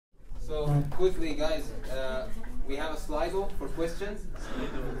quickly, guys. We have a Slido for questions.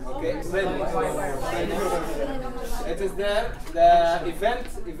 Okay, it is there. The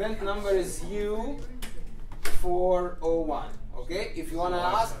event number is U401. Okay, if you wanna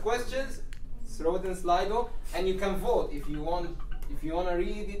ask questions, throw it in Slido, and you can vote if you want. If you wanna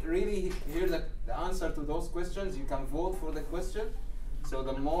really hear the answer to those questions, you can vote for the question. So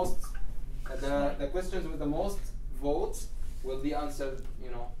the questions with the most votes will be answered,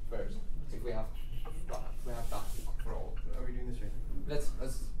 first. If we have time for all. Are we doing this right? Let's.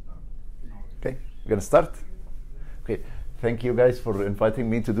 Okay, we're gonna start. Okay, thank you guys for inviting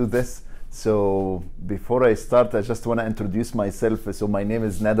me to do this. So before I start, I just want to introduce myself. So my name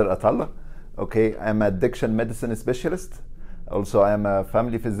is Nader Attalla. Okay, I'm an addiction medicine specialist. Also, I am a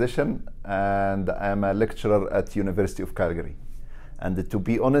family physician and I am a lecturer at University of Calgary. And to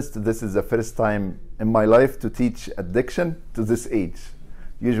be honest, this is the first time in my life to teach addiction to this age.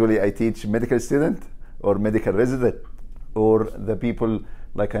 Usually I teach medical student or medical resident or the people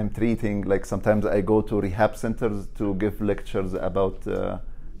like I'm treating, like sometimes I go to rehab centers to give lectures about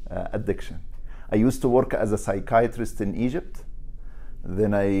addiction. I used to work as a psychiatrist in Egypt.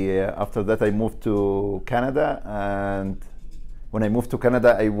 Then after that I moved to Canada, and when I moved to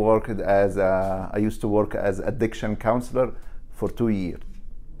Canada I used to work as addiction counselor for 2 years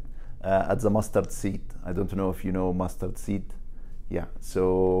at the Mustard Seed. I don't know if you know Mustard Seed. Yeah,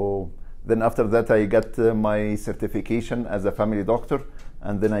 so then after that I got my certification as a family doctor,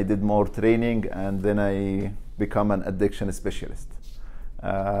 and then I did more training, and then I become an addiction specialist.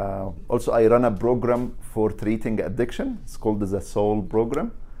 Also, I run a program for treating addiction. It's called the Soul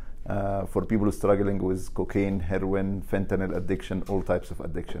Program for people struggling with cocaine, heroin, fentanyl addiction, all types of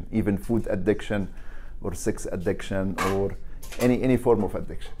addiction, even food addiction or sex addiction or any form of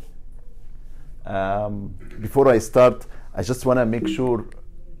addiction. Before I start, I just want to make sure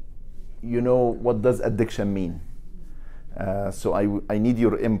you know what does addiction mean. So I need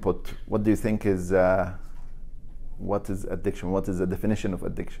your input. What do you think is what is addiction? What is the definition of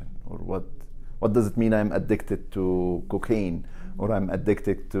addiction? Or what does it mean I'm addicted to cocaine, or I'm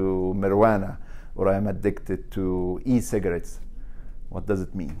addicted to marijuana, or I'm addicted to e-cigarettes? What does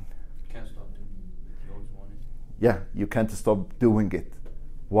it mean? Can't stop doing it. You always want it. Yeah, you can't stop doing it.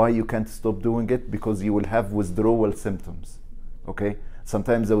 Why you can't stop doing it? Because you will have withdrawal symptoms. Okay?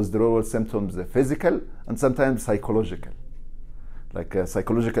 Sometimes the withdrawal symptoms are physical and sometimes psychological. Like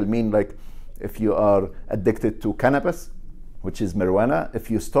psychological mean like if you are addicted to cannabis, which is marijuana, if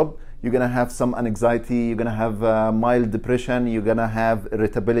you stop, you're gonna have some anxiety, you're gonna have mild depression, you're gonna have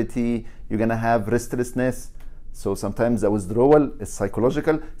irritability, you're gonna have restlessness. So sometimes the withdrawal is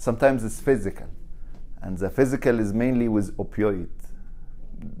psychological, sometimes it's physical. And the physical is mainly with opioid.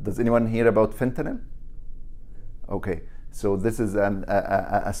 Does anyone hear about fentanyl? Okay, so this is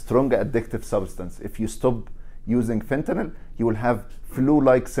a strong addictive substance. If you stop using fentanyl, you will have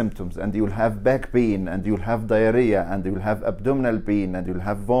flu-like symptoms, and you will have back pain, and you will have diarrhea, and you will have abdominal pain, and you will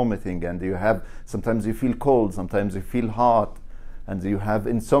have vomiting, and you have, sometimes you feel cold, sometimes you feel hot, and you have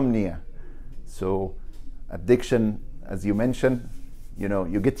insomnia. So addiction, as you mentioned,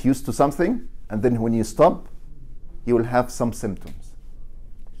 you get used to something, and then when you stop, you will have some symptoms.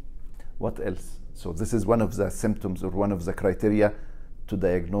 What else? So this is one of the symptoms or one of the criteria to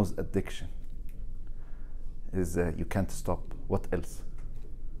diagnose addiction. Is you can't stop. What else?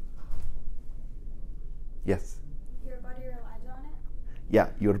 Yes? Your body relied on it? Yeah,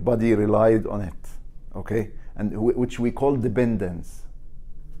 your body relied on it. Okay? And which we call dependence.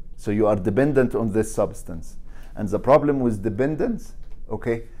 So you are dependent on this substance. And the problem with dependence,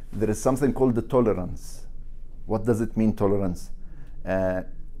 okay, there is something called the tolerance. What does it mean, tolerance?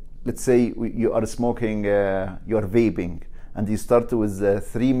 Let's say you are smoking, you are vaping, and you start with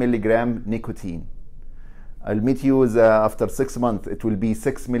 3 milligram nicotine. I'll meet you after 6 months, it will be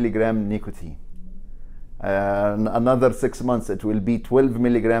 6 milligram nicotine. Another 6 months, it will be 12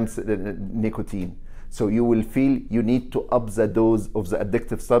 milligrams nicotine. So you will feel you need to up the dose of the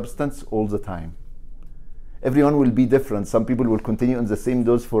addictive substance all the time. Everyone will be different. Some people will continue on the same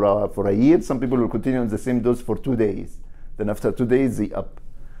dose for a year. Some people will continue on the same dose for 2 days. Then after 2 days, they up.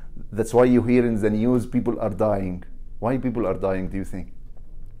 That's why you hear in the news people are dying. Why people are dying, do you think?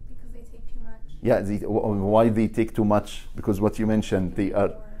 Because they take too much. Yeah, why they take too much? Because what you mentioned, they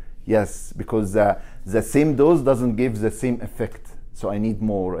are, yes, because the same dose doesn't give the same effect. So I need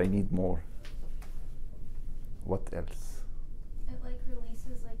more, I need more. What else? It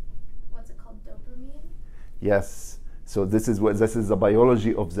releases what's it called, dopamine? Yes. So this is the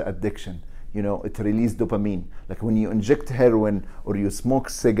biology of the addiction. you know, it releases dopamine. Like when you inject heroin or you smoke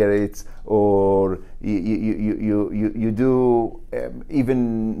cigarettes or you do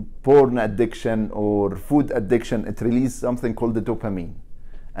even porn addiction or food addiction, it releases something called the dopamine.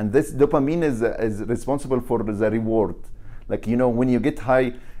 And this dopamine is responsible for the reward. Like, you know, when you get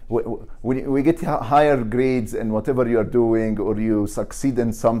high, when we get higher grades in whatever you are doing or you succeed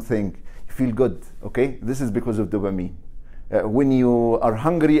in something, you feel good, okay? This is because of dopamine. When you are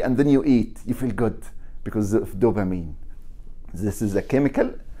hungry and then you eat, you feel good because of dopamine. This is a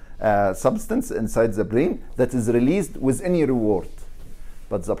chemical substance inside the brain that is released with any reward.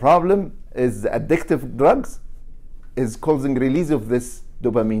 But the problem is the addictive drugs is causing release of this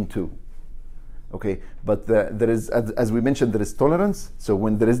dopamine too. Okay, but there is, as we mentioned, there is tolerance. So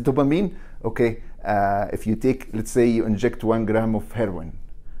when there is dopamine, okay, if you take, let's say you inject 1 gram of heroin,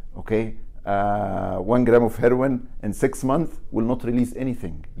 okay, 1 gram of heroin in 6 months will not release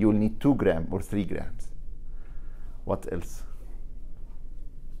anything. You will need 2 grams or 3 grams. What else?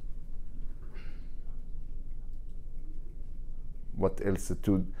 What else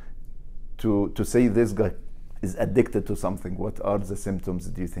to say this guy is addicted to something? What are the symptoms,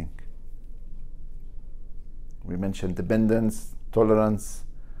 do you think? We mentioned dependence, tolerance,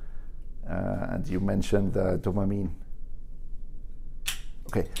 and you mentioned dopamine.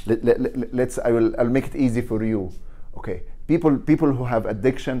 Okay, I'll make it easy for you. Okay, people who have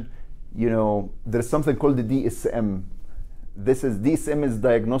addiction, you know, there's something called the DSM. DSM is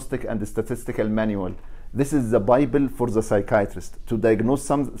Diagnostic and Statistical Manual. This is the Bible for the psychiatrist. To diagnose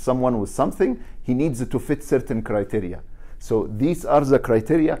someone with something, he needs to fit certain criteria. So these are the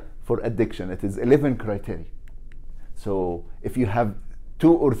criteria for addiction. It is 11 criteria. So if you have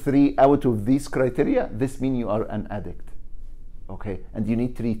 2 or 3 out of these criteria, this means you are an addict. Okay, and you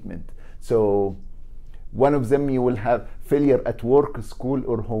need treatment. So one of them, you will have failure at work, school,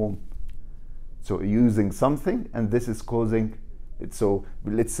 or home. So using something, and this is causing it. So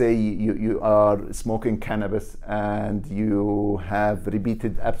let's say you are smoking cannabis and you have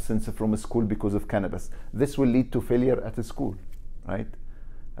repeated absence from school because of cannabis. This will lead to failure at the school, right?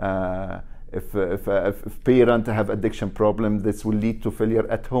 If parents have addiction problem, this will lead to failure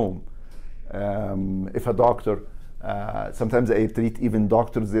at home. If a doctor, sometimes I treat even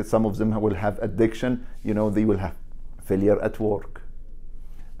doctors, some of them will have addiction, you know, they will have failure at work.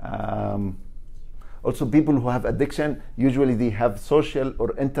 Also, people who have addiction, usually they have social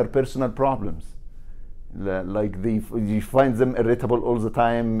or interpersonal problems. Like you find them irritable all the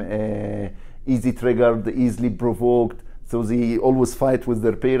time, easy triggered, easily provoked. So they always fight with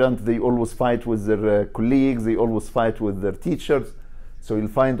their parents, they always fight with their colleagues, they always fight with their teachers. So you'll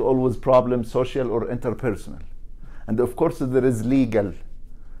find always problems, social or interpersonal. And of course, there is legal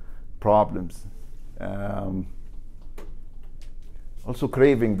problems. Also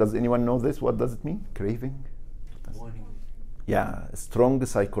craving, does anyone know this? What does it mean, craving? Yeah, a strong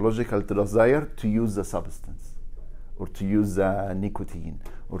psychological desire to use the substance, or to use nicotine,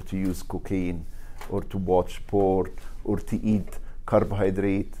 or to use cocaine, or to watch porn, or to eat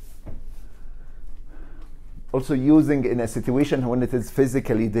carbohydrate. Also using in a situation when it is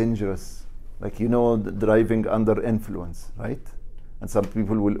physically dangerous, like, you know, driving under influence, right? And some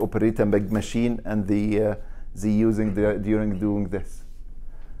people will operate a big machine and they using during doing this.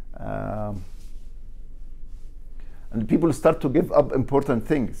 And people start to give up important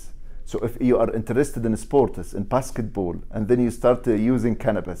things. So if you are interested in sports, in basketball, and then you start using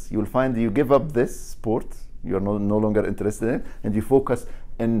cannabis, you will find you give up this sport, you are no longer interested in it, and you focus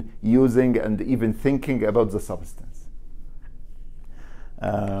in using and even thinking about the substance.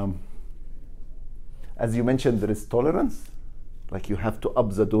 As you mentioned, there is tolerance, like you have to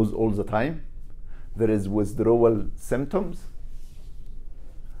up the dose all the time. There is withdrawal symptoms.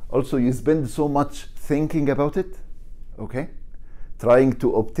 Also, you spend so much thinking about it, okay? Trying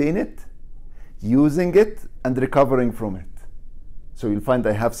to obtain it, using it, and recovering from it. So you'll find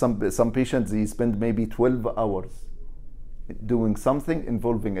I have some patients, they spend maybe 12 hours doing something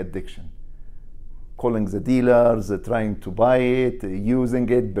involving addiction. Calling the dealers, trying to buy it, using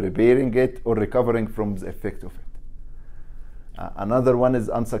it, preparing it, or recovering from the effect of it. Another one is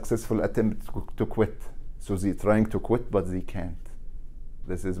unsuccessful attempt to quit. So they're trying to quit, but they can't.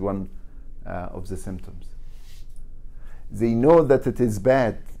 This is one of the symptoms. They know that it is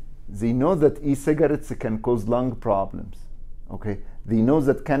bad. They know that e-cigarettes can cause lung problems. Okay, they know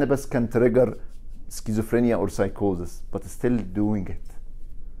that cannabis can trigger schizophrenia or psychosis, but still doing it.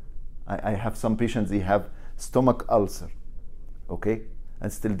 I have some patients, they have stomach ulcer, okay,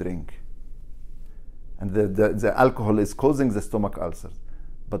 and still drink. And the alcohol is causing the stomach ulcers.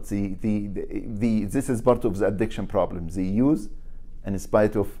 But this is part of the addiction problem. They use, in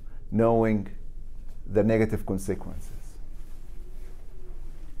spite of knowing the negative consequences.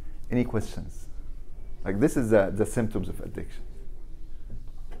 Any questions? Like this is the symptoms of addiction.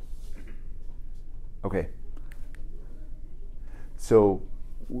 Okay. So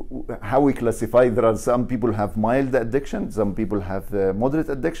how we classify, there are some people have mild addiction, some people have moderate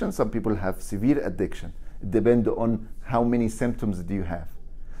addiction, some people have severe addiction. It depends on how many symptoms do you have.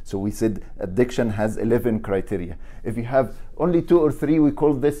 So we said addiction has 11 criteria. If you have only 2 or 3, we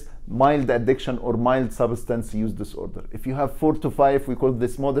call this mild addiction or mild substance use disorder. If you have 4 to 5, we call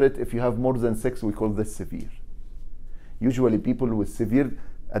this moderate. If you have more than 6, we call this severe. Usually people with severe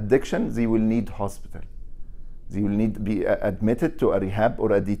addiction, they will need hospital. They will need to be admitted to a rehab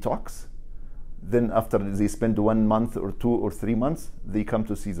or a detox. Then after they spend 1 month or 2 or 3 months, they come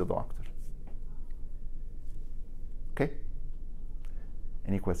to see the doctor. Okay?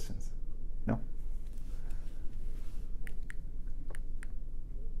 Any questions? No?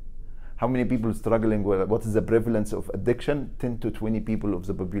 How many people struggling with, what is the prevalence of addiction? 10 to 20 people of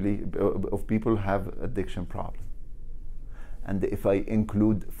the population of people have addiction problem. And if I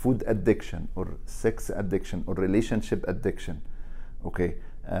include food addiction or sex addiction or relationship addiction, okay,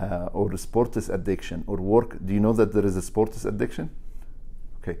 or sports addiction or work, do you know that there is a sports addiction?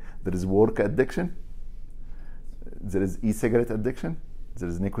 Okay, there is work addiction, there is e-cigarette addiction, there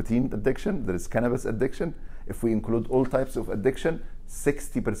is nicotine addiction, there is cannabis addiction. If we include all types of addiction,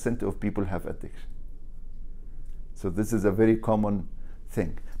 60% of people have addiction. So this is a very common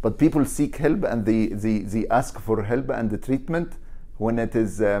thing. But people seek help and they ask for help and the treatment when it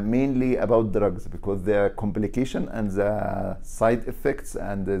is mainly about drugs, because the complication and the side effects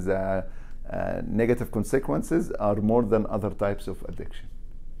and the negative consequences are more than other types of addiction.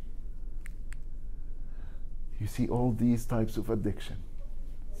 You see all these types of addiction.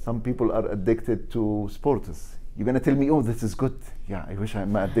 Some people are addicted to sports. You're gonna tell me, oh, this is good. Yeah, I wish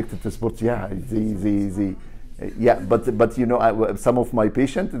I'm addicted to sports. Yeah, yeah, but you know, some of my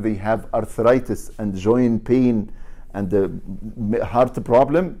patients, they have arthritis and joint pain and the heart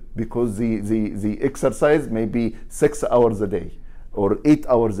problem because they exercise maybe 6 hours a day or 8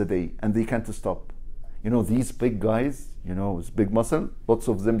 hours a day and they can't stop. You know, these big guys, you know, with big muscle, lots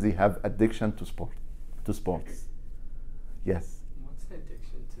of them, they have addiction to sports. Yes. What's the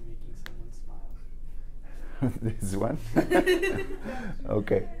addiction to making someone smile? This one?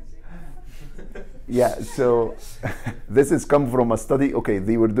 Okay. Yeah, so this has come from a study. Okay,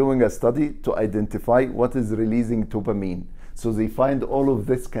 they were doing a study to identify what is releasing dopamine. So they find all of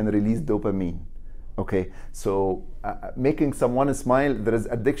this can release dopamine. Okay, so making someone smile, there is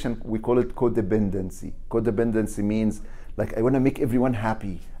addiction, we call it codependency. Codependency means like I want to make everyone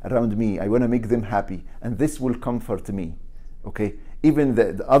happy around me. I want to make them happy and this will comfort me. Okay, even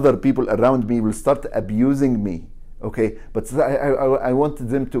the other people around me will start abusing me. Okay, but I want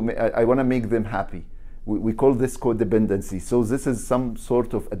them to, I want to make them happy. We call this codependency. So this is some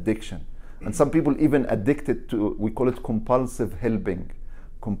sort of addiction. And some people even addicted to, we call it compulsive helping.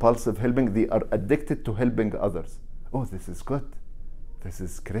 Compulsive helping, they are addicted to helping others. Oh, this is good. This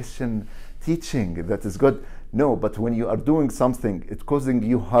is Christian teaching, that is good. No, but when you are doing something, it's causing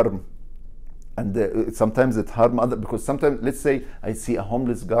you harm. And sometimes it harm others, because sometimes, let's say I see a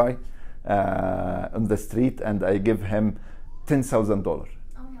homeless guy on the street and I give him $10,000. Oh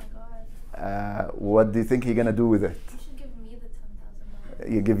my God. What do you think he's gonna do with it? You should give me the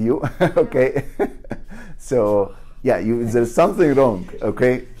 $10,000. You give you? Okay. So yeah, there's something wrong.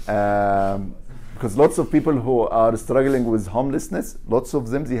 Okay. Because lots of people who are struggling with homelessness, lots of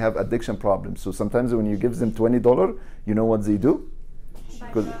them, they have addiction problems. So sometimes when you give them $20, you know what they do?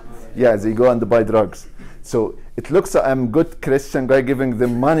 Yeah, they go and buy drugs. So it looks like I'm good Christian guy giving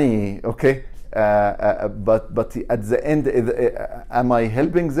them money, okay? But at the end, am I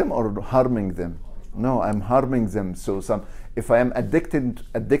helping them or harming them? No, I'm harming them. So if I am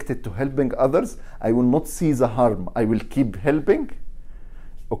addicted to helping others, I will not see the harm. I will keep helping,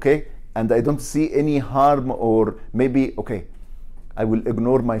 okay? And I don't see any harm, or maybe, okay, I will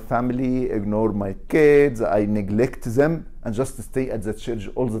ignore my family, ignore my kids, I neglect them, and just stay at the church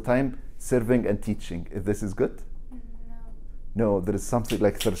all the time, serving and teaching. If this is good? No, there is something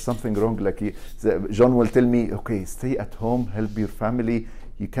like, there's something wrong. Like John will tell me, okay, stay at home, help your family.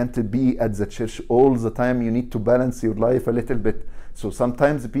 You can't be at the church all the time. You need to balance your life a little bit. So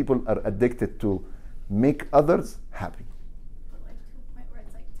sometimes people are addicted to make others happy. But like to a point where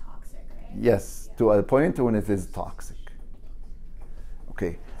it's like toxic, right? Yes, yeah. To a point when it is toxic.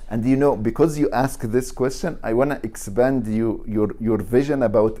 Okay, and you know, because you ask this question, I want to expand your vision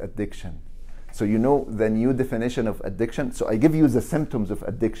about addiction. So you know the new definition of addiction. So I give you the symptoms of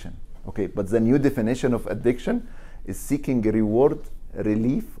addiction. Okay, but the new definition of addiction is seeking a reward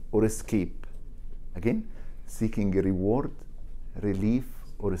relief, or escape. Again, seeking reward, relief,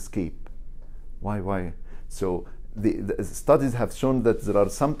 or escape. Why? So the studies have shown that there are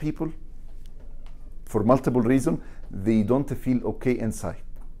some people, for multiple reasons, they don't feel okay inside.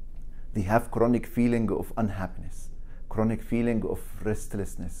 They have chronic feeling of unhappiness, chronic feeling of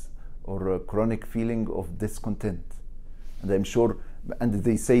restlessness, or a chronic feeling of discontent. And I'm sure, and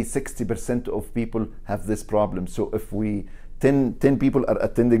they say 60% of people have this problem. So if 10 people are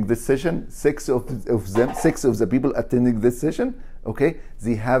attending this session, six of the people attending this session, okay,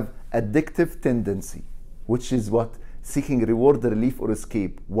 they have addictive tendency, which is what? Seeking reward, relief, or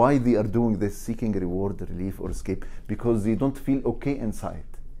escape. Why they are doing this, seeking reward, relief, or escape? Because they don't feel okay inside.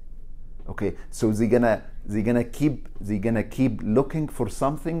 Okay, so they're gonna keep looking for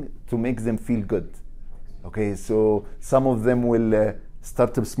something to make them feel good. Okay, so some of them will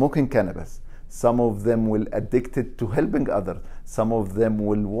start smoking cannabis. Some of them will addicted to helping others. Some of them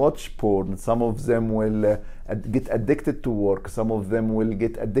will watch porn. Some of them will get addicted to work. Some of them will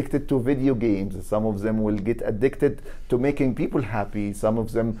get addicted to video games. Some of them will get addicted to making people happy. Some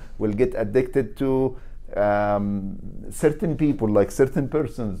of them will get addicted to certain people, like certain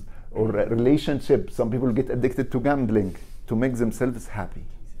persons, or relationships. Some people get addicted to gambling to make themselves happy.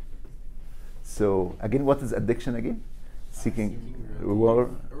 So again, what is addiction again? Seeking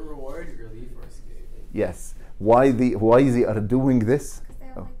reward, relief, or escape. yes. Why they are doing this? Because they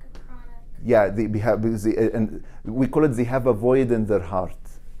have like a chronic. Yeah, and we call it, they have a void in their heart.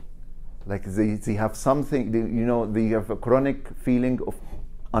 Like they have something, they have a chronic feeling of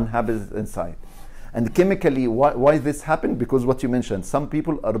unhappiness inside. And chemically, why this happened? Because what you mentioned, some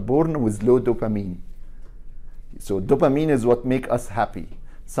people are born with low dopamine. So dopamine is what makes us happy.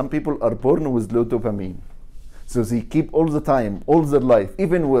 Some people are born with low dopamine. So they keep all the time, all their life,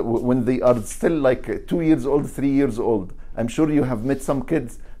 even when they are still like 2 years old, 3 years old. I'm sure you have met some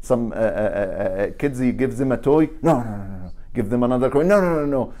kids, you give them a toy, no. Give them another toy,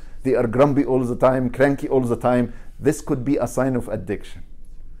 no. They are grumpy all the time, cranky all the time. This could be a sign of addiction.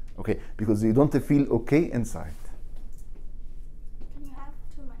 Okay, because you don't feel okay inside. Can you have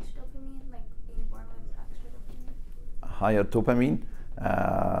too much dopamine, like being born with extra dopamine? Higher dopamine.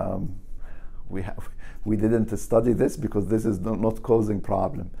 We didn't study this because this is not causing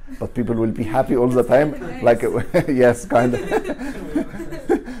problem, but people will be happy all the time. Nice. Like yes, kind of.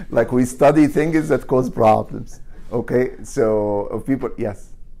 Like we study things that cause problems. Okay, so people, yes.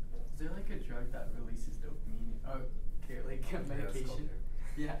 Is there like a drug that releases dopamine? Oh, okay, like a medication.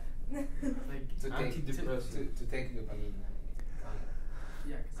 Yeah. Like To take dopamine.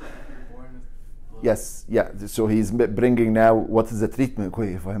 Yeah, because like, if you're born with. Yes, yeah. So he's bringing now what is the treatment?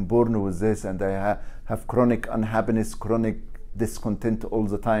 Okay, if I'm born with this and I have chronic unhappiness, chronic discontent all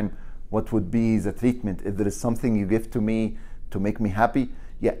the time, what would be the treatment? If there is something you give to me to make me happy,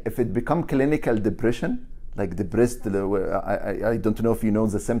 yeah. If it become clinical depression, like depressed, I don't know if you know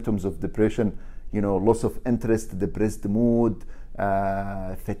the symptoms of depression. Loss of interest, depressed mood,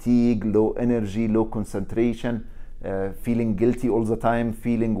 fatigue, low energy, low concentration, feeling guilty all the time,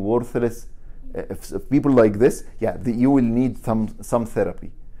 feeling worthless. If people like this, yeah, you will need some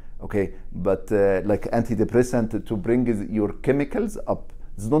therapy, okay? But like antidepressant to bring your chemicals up.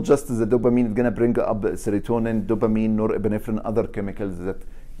 It's not just the dopamine; it's gonna bring up serotonin, dopamine, norepinephrine, other chemicals that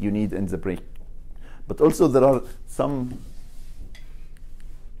you need in the brain. But also there are some.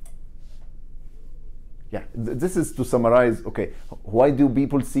 Yeah, this is to summarize. Okay, why do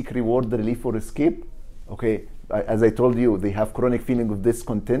people seek reward, relief, or escape? Okay, as I told you, they have chronic feeling of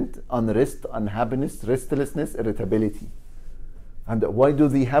discontent, unrest, unhappiness, restlessness, irritability. And why do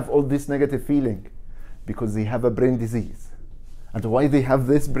they have all this negative feeling? Because they have a brain disease. And why they have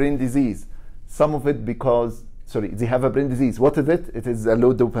this brain disease? Some of it because, they have a brain disease. What is it? It is a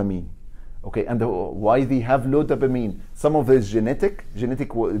low dopamine. Okay, and why they have low dopamine? Some of it is genetic.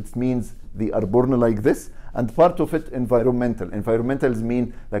 Genetic, it means they are born like this. And part of it, environmental. Environmentals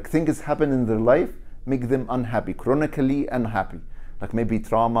mean like things happen in their life, make them unhappy, chronically unhappy. Like maybe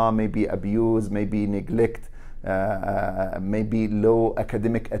trauma, maybe abuse, maybe neglect, maybe low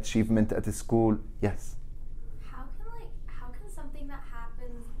academic achievement at school. Yes. How can something that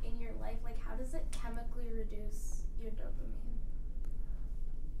happens in your life, like how does it chemically reduce your dopamine?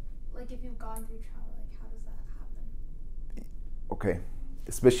 Like if you've gone through trauma, like how does that happen? Okay,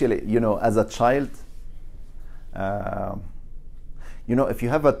 especially as a child, if you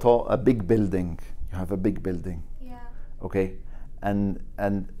have a big building, Yeah. okay, and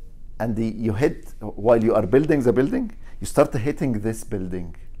you hit while you are building the building, you start hitting this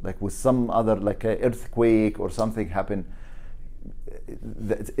building like with some other like a earthquake or something happen.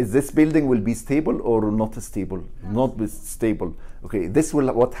 is this building will be stable or not stable? Not be stable. Okay, this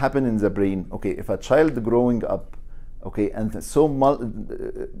will what happen in the brain. Okay, if a child growing up, okay, and so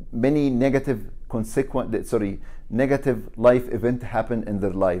many negative negative life event happen in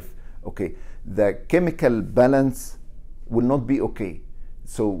their life. Okay, the chemical balance will not be okay.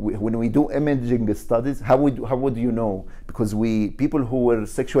 So when we do imaging studies, how would you know? Because people who were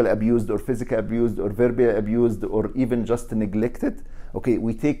sexually abused or physically abused or verbally abused or even just neglected, okay,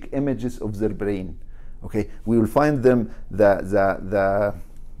 we take images of their brain. Okay, we will find them the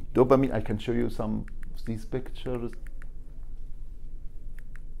dopamine. I can show you some of these pictures.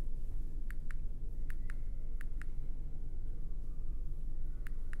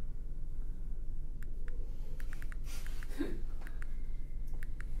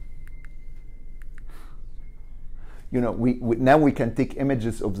 You know, now we can take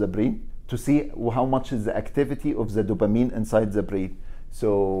images of the brain to see how much is the activity of the dopamine inside the brain.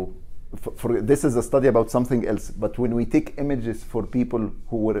 So this is a study about something else, but when we take images for people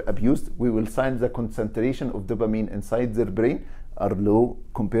who were abused, we will find the concentration of dopamine inside their brain are low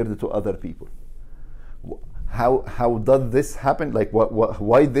compared to other people. How does this happen? Like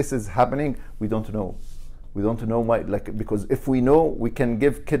why this is happening? We don't know. We don't know why. Like, because if we know, we can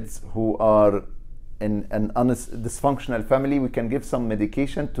give kids who are in an dysfunctional family, we can give some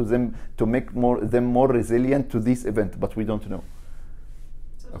medication to them to make them more resilient to this event, but we don't know.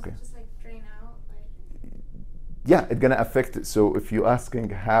 So does it just like drain out? Like? Yeah, it's gonna affect it. So if you're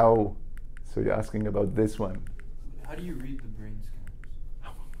asking how, so you're asking about this one. How do you read the brain scans?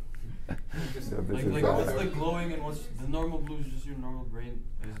 So what's the glowing and what's the normal blue is just your normal brain?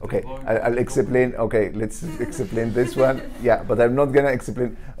 Okay, I'll explain. Okay, let's explain this one. Yeah, but I'm not gonna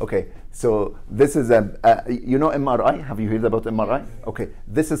explain. Okay, so this is you know MRI. Have you heard about MRI? Okay,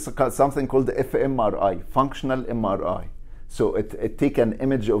 this is something called the fMRI, functional MRI. So it take an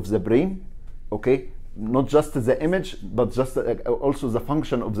image of the brain. Okay, not just the image, but just also the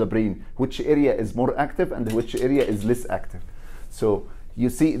function of the brain. Which area is more active and which area is less active. So you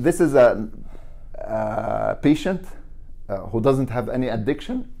see, this is a patient who doesn't have any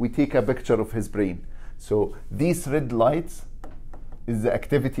addiction. We take a picture of his brain. So these red lights is the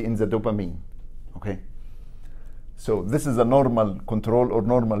activity in the dopamine. Okay. So this is a normal control or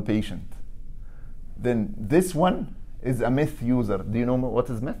normal patient. Then this one is a meth user. Do you know what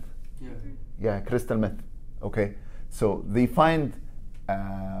is meth? Yeah. Yeah, crystal meth. Okay. So they find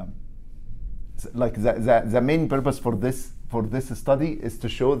like the main purpose for this study is to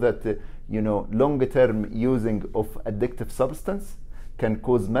show that long-term using of addictive substance can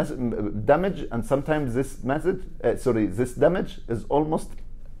cause damage, and sometimes this damage is almost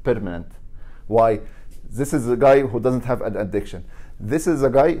permanent. Why? This is a guy who doesn't have an addiction. This is a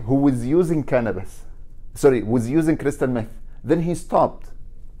guy who was using was using crystal meth. Then he stopped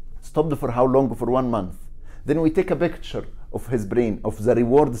for how long? For 1 month. Then we take a picture of his brain, of the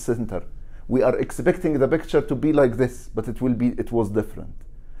reward center. We are expecting the picture to be like this, but it was different.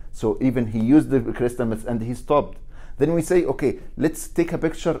 So even he used the crystal meth and he stopped. Then we say, okay, let's take a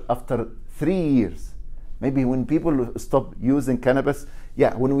picture after 3 years. Maybe when people stop using cannabis,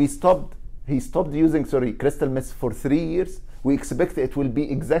 when he stopped using crystal meth for 3 years, we expect it will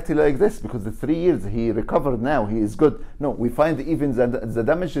be exactly like this, because the 3 years he recovered, now he is good. No, we find even the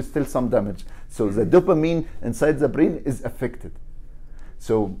damage is still some damage. So the dopamine inside the brain is affected.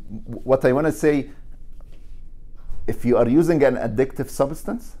 So what I want to say, if you are using an addictive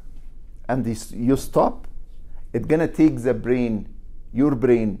substance and you stop, it's going to take your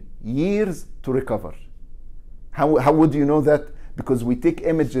brain years to recover. How would you know that? Because we take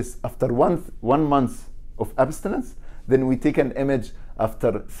images after one month of abstinence, then we take an image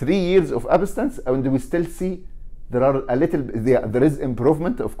after 3 years of abstinence, and we still see there is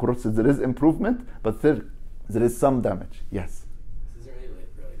improvement. Of course, there is improvement, but there is some damage. Yes. This isn't really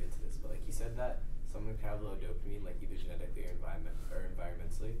related to this, but like you said that someone can have low dopamine, like either genetically or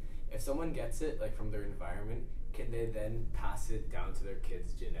environmentally. If someone gets it like from their environment, can they then pass it down to their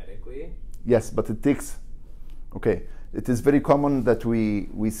kids genetically? Yes, but it takes. Okay, it is very common that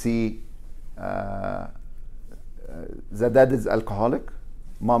we see the dad is alcoholic,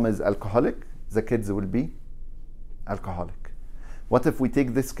 mom is alcoholic, the kids will be alcoholic. What if we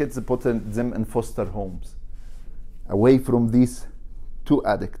take these kids and put them in foster homes, away from these two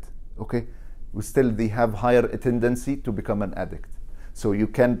addicts? Okay, they have higher tendency to become an addict. So you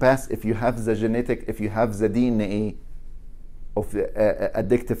can pass, if you have the genetic, if you have the DNA of the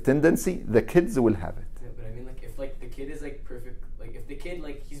addictive tendency, the kids will have it. Yeah, but I mean, like if like the kid is like perfect, like if the kid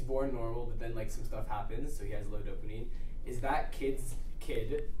like he's born normal, but then like some stuff happens, so he has low dopamine, is that kid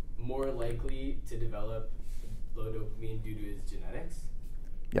more likely to develop low dopamine due to his genetics?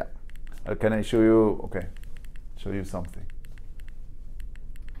 Yeah. Can I show you? Okay. Show you something.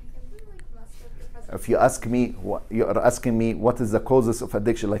 I think we like messed up your presentation. If you ask me, you are asking me what is the causes of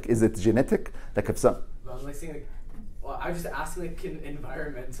addiction? Like, is it genetic? Like, if some Well, I'm like saying like, well, I'm just asking like, can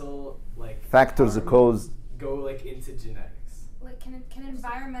environmental like factors harm cause. go like into genetics? Like, can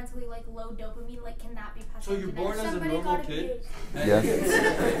environmentally like low dopamine, like, can that be passed So on you're genetic? born as a Somebody normal got kid? abused. Yes.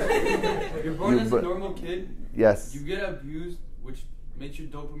 You're born You as bu- a normal kid. Yes. You get abused, which makes your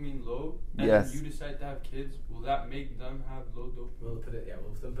dopamine low. And Yes. then you decide to have kids. Will that make them have low dopamine? We'll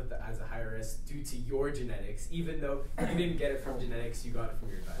put them put that as a higher risk due to your genetics, even though you didn't get it from genetics, you got it from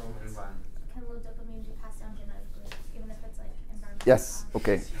your environment. Can low dopamine be passed down genetically, even if it's like environmental? Yes.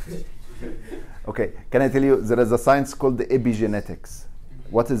 Okay. Okay. Can I tell you there is a science called the epigenetics.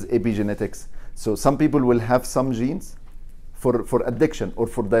 What is epigenetics? So some people will have some genes for addiction or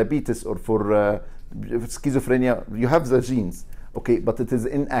for diabetes or for schizophrenia. You have the genes, okay, but it is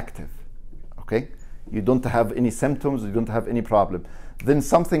inactive, okay? You don't have any symptoms, you don't have any problem. Then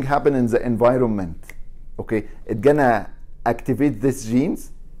something happen in the environment, okay? It's gonna activate these genes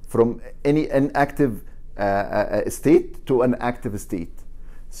from any inactive state to an active state.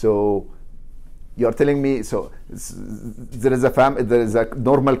 So you're telling me, so there is a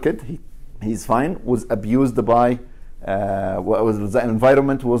normal kid, he's fine, was abused by, the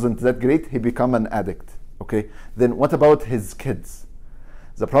environment wasn't that great, he become an addict, okay? Then what about his kids?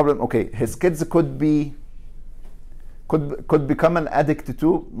 The problem, okay, his kids could become an addict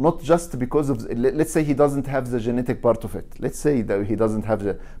too, not just because of, let's say he doesn't have the genetic part of it. Let's say that he doesn't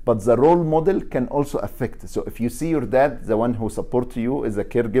have but the role model can also affect. So if you see your dad, the one who supports you is a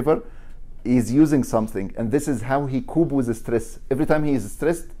caregiver, is using something, and this is how he cope with the stress. Every time he is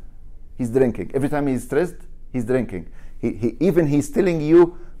stressed, he's drinking. Every time he's stressed, he's drinking. He's telling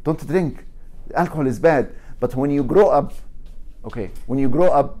you, don't drink. Alcohol is bad. But when you grow up,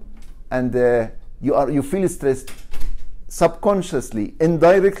 and you feel stressed, subconsciously,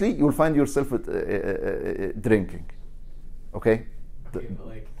 indirectly, you will find yourself drinking. Okay? Okay, but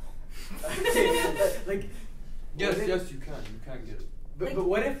like, like, Yes, you can get it. But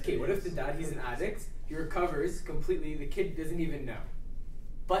what if the dad, he's an addict, he recovers completely, the kid doesn't even know.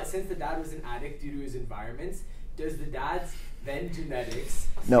 But since the dad was an addict due to his environments, does the dad's then genetics?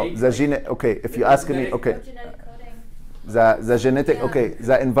 No, make, the like, gene. Okay, if you ask me, okay, Genetic coding. the genetic, Yeah. okay,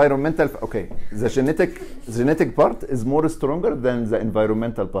 the environmental, okay, the genetic part is more stronger than the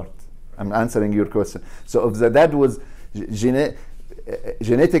environmental part. I'm answering your question. So if the dad was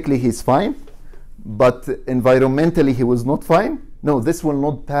genetically he's fine, but environmentally he was not fine, no, this will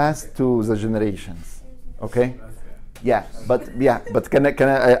not pass to the generations. Okay? Yeah, but can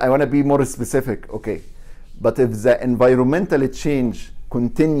I want to be more specific. Okay, but if the environmental change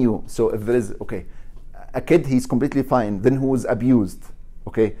continue, so if there is, okay, a kid he's completely fine, then who was abused,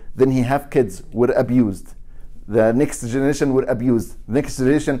 okay, then he have kids were abused, the next generation were abused, next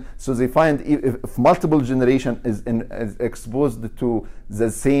generation, so they find if multiple generation is exposed to the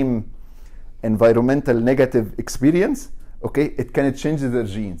same environmental negative experience, okay, it can change their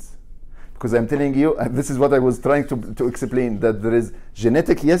genes. Because I'm telling you, this is what I was trying to explain, that there is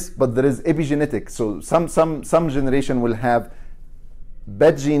genetic, yes, but there is epigenetic. So some generation will have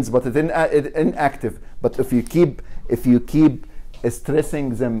bad genes, but it's inactive. But if you keep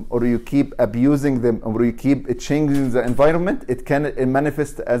stressing them, or you keep abusing them, or you keep changing the environment, it can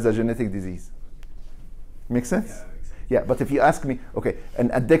manifest as a genetic disease. Make sense? Yeah, makes sense. Yeah, but if you ask me, okay,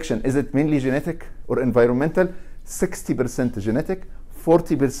 an addiction, is it mainly genetic or environmental? 60% genetic,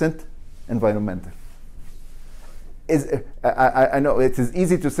 40% environmental. I know it is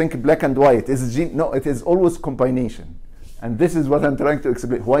easy to think black and white. No, it is always combination. And this is what I'm trying to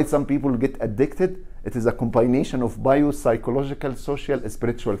explain. Why some people get addicted, it is a combination of biopsychological, social,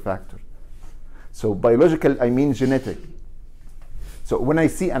 spiritual factor. So biological, I mean genetic. So when I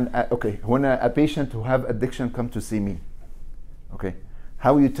see when a patient who have addiction come to see me, okay,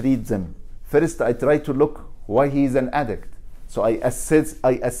 how you treat them? First, I try to look why he is an addict. So I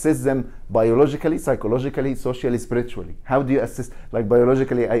assess them biologically, psychologically, socially, spiritually. How do you assess? Like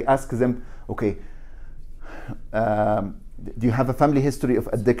biologically, I ask them, okay, do you have a family history of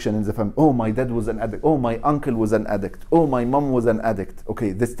addiction in the family? Oh, my dad was an addict. Oh, my uncle was an addict. Oh, my mom was an addict.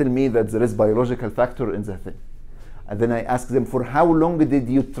 Okay, this tell me that there is biological factor in the thing. And then I ask them, for how long did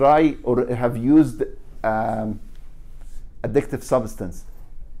you try or have used addictive substance?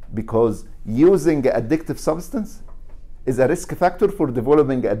 Because using addictive substance is a risk factor for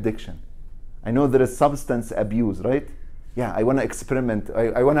developing addiction. I know there is substance abuse, right? Yeah, I want to experiment.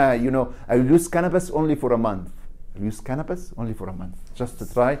 I want to, I will use cannabis only for a month. I will use cannabis only for a month, just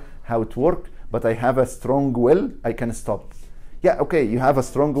to try how it works. but I have a strong will, I can stop. Yeah, okay, you have a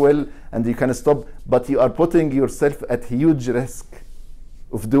strong will and you can stop, but you are putting yourself at huge risk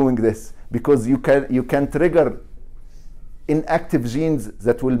of doing this, because you can trigger inactive genes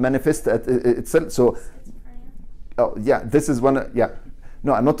that will manifest at itself. So, oh yeah, this is one. Yeah,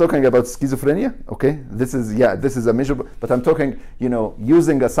 no, I'm not talking about schizophrenia. Okay, this is a measurable. But I'm talking,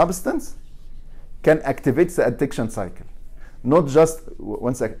 using a substance can activate the addiction cycle. Not just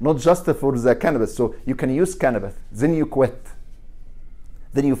not just for the cannabis. So you can use cannabis, then you quit.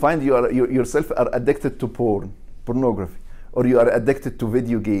 Then you find you yourself are addicted to pornography, or you are addicted to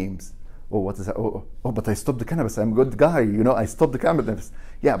video games. Oh, what is that? Oh, but I stopped the cannabis. I'm a good guy. I stopped the cannabis.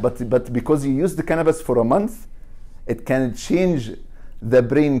 Yeah, but because you use the cannabis for a month, it can change the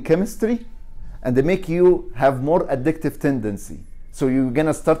brain chemistry and they make you have more addictive tendency. So you're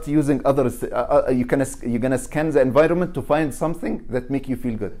gonna start using others. You're gonna scan the environment to find something that make you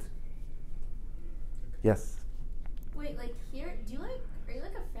feel good. Yes. Wait, like here, are you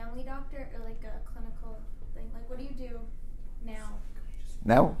like a family doctor or like a clinical thing? Like, what do you do now?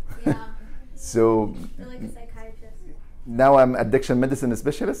 Now? Yeah. So. Or like a psychiatrist. Now I'm addiction medicine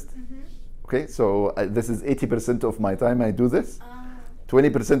specialist. Mm-hmm. Okay, so this is 80% of my time I do this.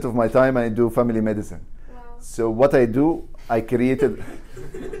 20% of my time I do family medicine. Wow. So what I do, I created.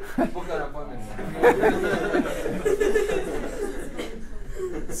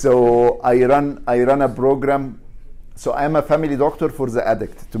 So I run a program. So I am a family doctor for the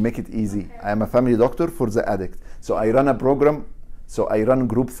addict, to make it easy. Okay. I am a family doctor for the addict. So I run a program. So I run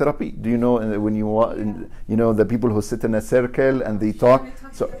group therapy. Do you know when the people who sit in a circle and they talk?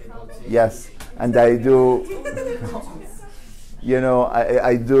 So yes, and I do.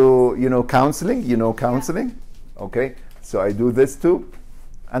 I do counseling. Counseling. Okay. So I do this too,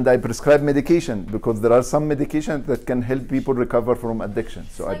 and I prescribe medication, because there are some medications that can help people recover from addiction.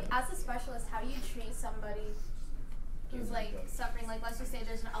 So like, as a specialist, how do you treat somebody who's like suffering? Like, let's just say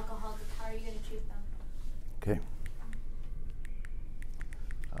there's an alcoholic. How are you going to treat them? Okay.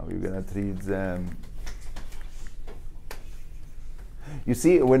 How are you gonna treat them? You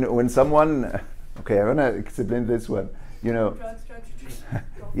see, when someone, okay, I wanna explain this one. Drugs.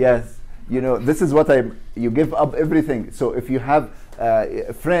 Yes, this is what you give up everything. So if you have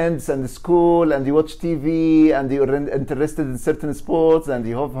friends and school, and you watch TV, and you're interested in certain sports, and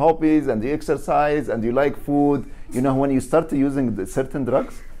you have hobbies, and you exercise, and you like food, when you start using certain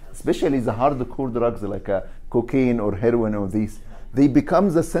drugs, especially the hardcore drugs like cocaine or heroin or these, they become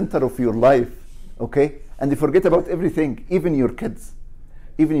the center of your life, okay? And you forget about everything, even your kids,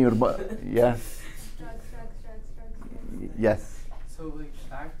 even your yes. Drugs. Yes. So like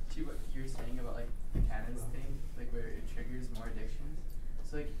back to what you were saying about like the cannabis thing, like where it triggers more addictions.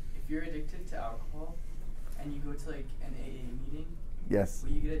 So like if you're addicted to alcohol and you go to like an AA meeting, Yes.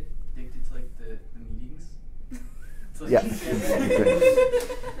 will you get addicted to like the meetings? So, like,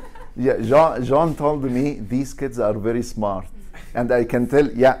 Yeah. Yeah. John told me these kids are very smart. And I can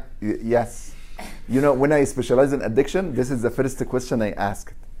tell, yes. When I specialize in addiction, this is the first question I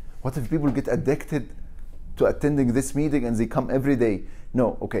ask. What if people get addicted to attending this meeting and they come every day?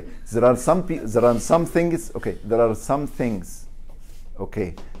 No, okay. There are some things,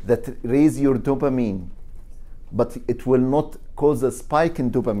 okay, that raise your dopamine, but it will not cause a spike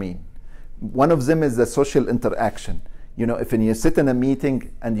in dopamine. One of them is the social interaction. If you sit in a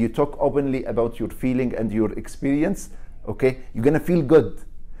meeting and you talk openly about your feeling and your experience, okay, you're gonna feel good,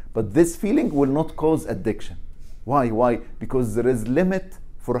 but this feeling will not cause addiction. Why? Because there is limit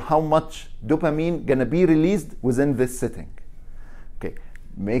for how much dopamine gonna be released within this setting. Okay,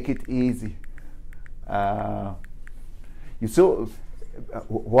 make it easy.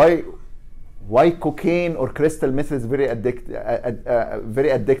 Why cocaine or crystal meth is very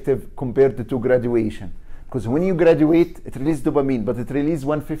addictive compared to graduation? Because when you graduate, it releases dopamine, but it releases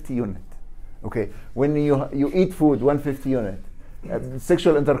 150 unit. Okay, when you eat food, 150 unit.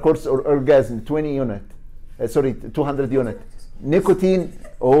 Sexual intercourse or orgasm, 20 unit. 200 unit. Nicotine,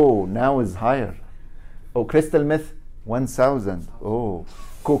 now is higher. Crystal meth, 1,000.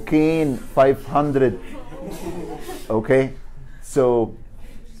 Cocaine, 500. Okay, so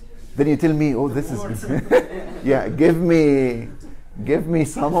then you tell me, this is yeah. Give me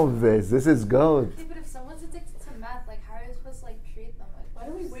some of this. This is good. But if someone's addicted to meth, like, how are you supposed to like treat them? Like, Why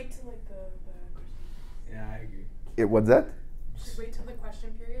don't we wait till like the Yeah, I agree. What's that? should wait till the question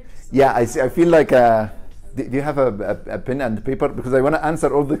period? Yeah, I see. I feel like. Do you have a pen and paper? Because I want to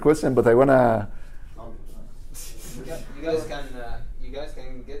answer all the questions, but I want to. You guys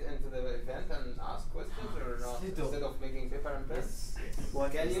can get into the event and ask questions or not, instead of making paper and pen.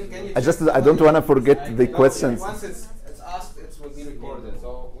 Can you I don't want to forget the questions. Once it's asked, it will be recorded.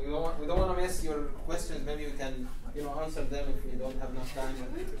 So we don't want to miss answer them if we don't have enough time.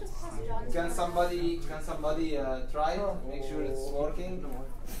 Can somebody try? Make sure it's working.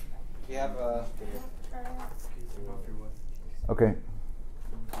 We have Okay.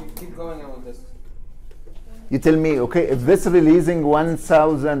 keep going on with this. You tell me, okay, if this releasing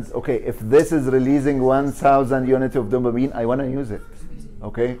 1,000, okay, if this is releasing 1,000 units of dopamine, I want to use it.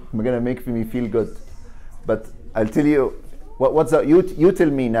 Okay, it's gonna make me feel good. But I'll tell you, what's the, you tell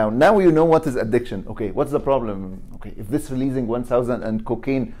me now. Now you know what is addiction. Okay, what's the problem? Okay, if this releasing 1,000 and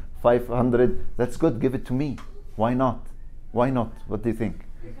cocaine 500, that's good. Give it to me. Why not? Why not? What do you think?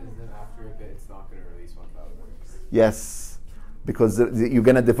 Because then after a bit, it's not going to release 1,000. Yes, because you're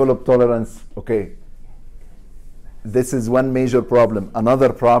gonna develop tolerance. Okay. This is one major problem.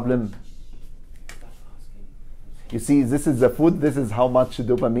 Another problem, you see, this is the food, this is how much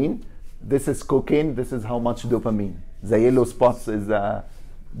dopamine. This is cocaine, this is how much dopamine. The yellow spots is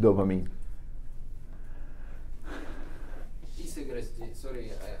dopamine. E-cigarettes, sorry,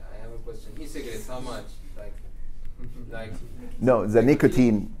 I have a question. E-cigarettes, how much? Like No, the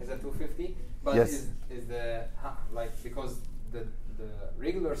nicotine. Is that 250? But Yes. is the, like, because the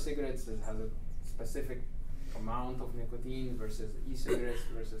regular cigarettes has a specific amount of nicotine versus e-cigarettes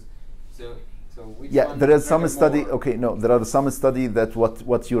versus, so which Yeah, one there is some trigger study. more? Okay, no, there are some study that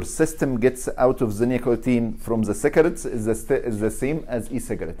what your system gets out of the nicotine from the cigarettes is the same as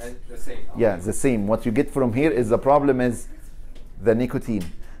e-cigarettes. The same. Yeah, the same. What you get from here is the problem is the nicotine.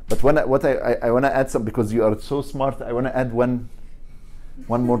 But what I want to add some, because you are so smart, I want to add one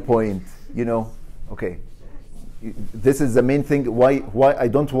more point. You know, okay. This is the main thing why I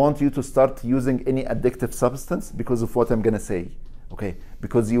don't want you to start using any addictive substance, because of what I'm gonna say. Okay,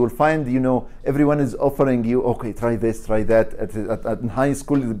 because you will find, you know, everyone is offering you, okay, try this, try that. At high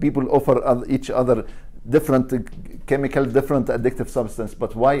school, the people offer each other different chemical, different addictive substance.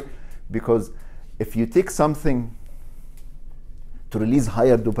 But why? Because if you take something to release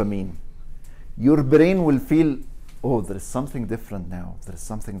higher dopamine, your brain will feel, oh, there is something different now. There is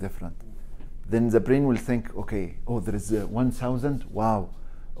something different. Then the brain will think, okay, oh, there is 1,000. Wow.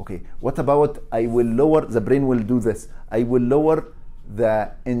 Okay, what about I will lower, the brain will do this. I will lower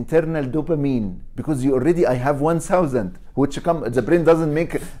the internal dopamine, because I have 1,000, which the brain doesn't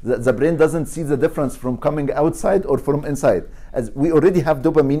the brain doesn't see the difference from coming outside or from inside, as we already have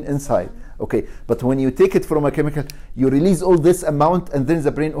dopamine inside. Okay, but when you take it from a chemical, you release all this amount, and then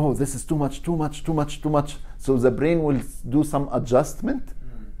the brain, oh, this is too much. So the brain will do some adjustment,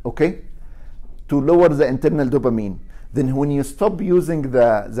 okay, to lower the internal dopamine. Then when you stop using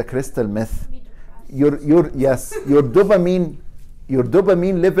the crystal meth, your dopamine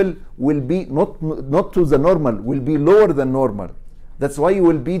level will be not to the normal, will be lower than normal. That's why you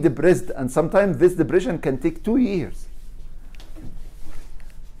will be depressed, and sometimes this depression can take 2 years.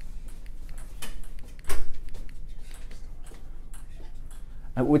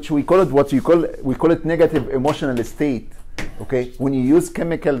 Which we call it negative emotional state. Okay, when you use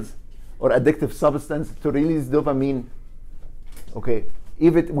chemicals or addictive substance to release dopamine, okay,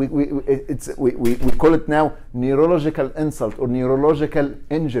 even we call it now neurological insult or neurological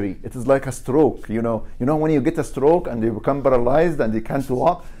injury. It is like a stroke. You know when you get a stroke and you become paralyzed and you can't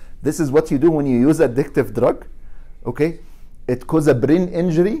walk. This is what you do when you use addictive drug. Okay, it causes a brain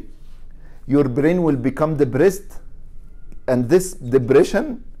injury. Your brain will become depressed, and this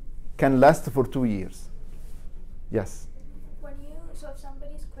depression can last for 2 years. Yes. So if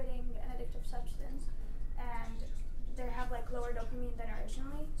somebody's quitting an addictive substance and they have like lower dopamine than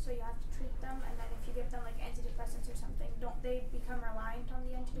originally, so you have to treat them, and then if you give them like antidepressants or something, don't they become reliant on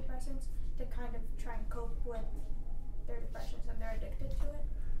the antidepressants to kind of try and cope with their depressions, and they're addicted to it?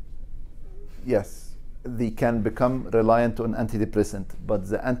 Yes, they can become reliant on antidepressant, but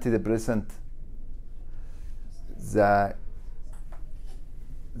the antidepressant,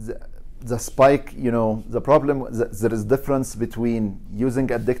 the spike, the problem, there is difference between using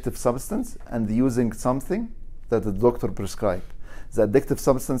addictive substance and using something that the doctor prescribed. The addictive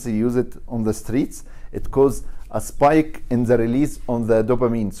substance, you use it on the streets, it causes a spike in the release on the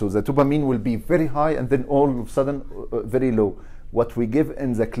dopamine. So the dopamine will be very high and then all of a sudden very low. What we give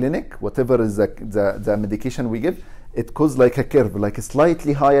in the clinic, whatever is the medication we give, it causes like a curve, like a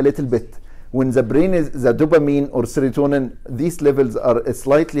slightly high a little bit. When the brain is, the dopamine or serotonin, these levels are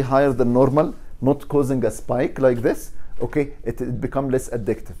slightly higher than normal, not causing a spike like this, okay, it become less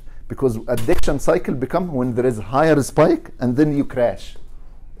addictive. Because addiction cycle become when there is higher spike and then you crash.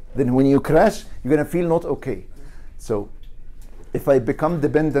 Then when you crash, you're gonna feel not okay. So if I become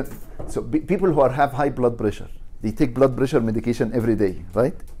dependent, so people who have high blood pressure, they take blood pressure medication every day,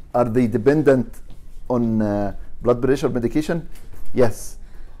 right? Are they dependent on blood pressure medication? Yes.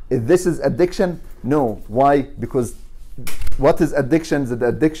 If this is addiction, no. Why? Because what is addiction? The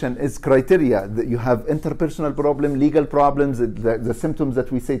addiction is criteria that you have interpersonal problem, legal problems, the symptoms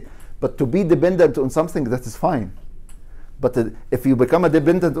that we say. But to be dependent on something, that is fine. But if you become a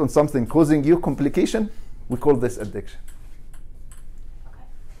dependent on something causing you complication, we call this addiction. Okay.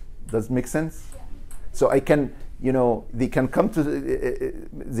 Does it make sense? Yeah. So I can, they can come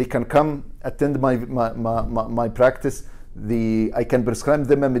attend my practice. I can prescribe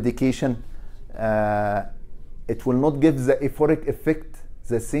them a medication. It will not give the euphoric effect,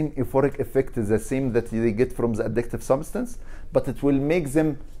 the same euphoric effect, the same that they get from the addictive substance, but it will make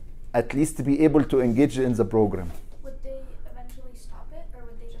them at least be able to engage in the program. Would they eventually stop it, or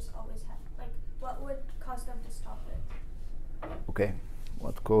would they just always have, like, what would cause them to stop it? Okay,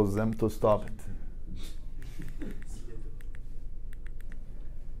 what caused them to stop it?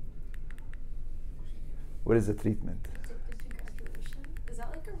 What is the treatment? Graduation? Is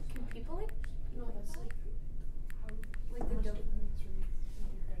that like can people like, no, that's like the dopamine.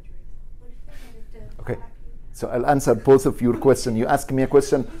 What if they're addicted? Okay, so I'll answer both of your questions. You ask me a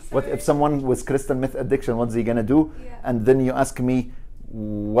question, what if someone with crystal meth addiction, what's he gonna do? Yeah. And then you ask me,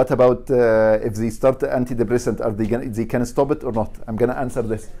 what about if they start antidepressant, they can stop it or not? I'm gonna answer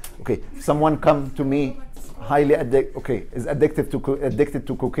this. Okay, someone come to me, highly addicted to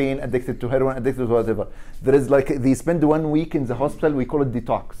cocaine, addicted to heroin, addicted to whatever. There is they spend 1 week in the hospital, we call it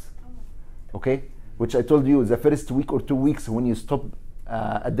detox. Okay, which I told you, the first week or 2 weeks when you stop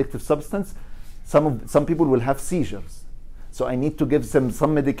addictive substance, some people will have seizures. So I need to give them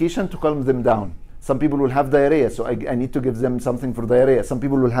some medication to calm them down. Some people will have diarrhea, so I need to give them something for diarrhea. Some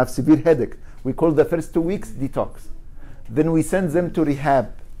people will have severe headache. We call the first 2 weeks detox. Then we send them to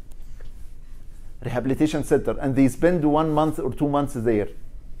rehabilitation center, and they spend 1 month or 2 months there.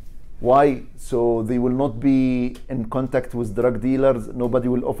 Why? So they will not be in contact with drug dealers. Nobody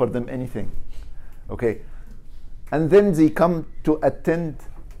will offer them anything. Okay, and then they come to attend.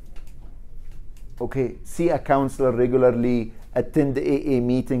 Okay, see a counselor regularly, attend the AA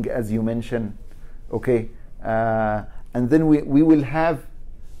meeting as you mentioned. Okay, and then we will have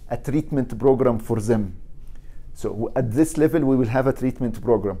a treatment program for them. So at this level, we will have a treatment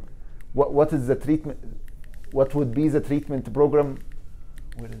program. What is the treatment? What would be the treatment program?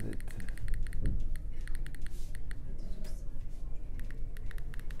 Where is it?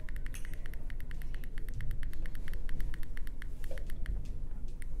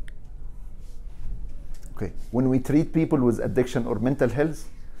 Okay, when we treat people with addiction or mental health,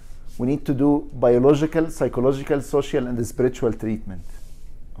 we need to do biological, psychological, social, and spiritual treatment.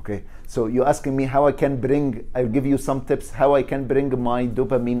 Okay, so you're asking me how I can I'll give you some tips how I can bring my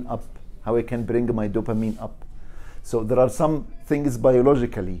dopamine up. So there are some things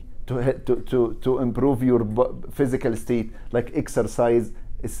biologically to improve your physical state, like exercise,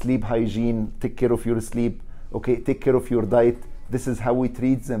 sleep hygiene, take care of your sleep, okay, take care of your diet. This is how we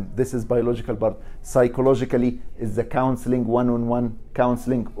treat them. This is biological part. Psychologically is the counseling, one-on-one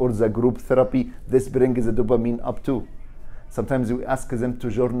counseling, or the group therapy. This brings the dopamine up too. Sometimes we ask them to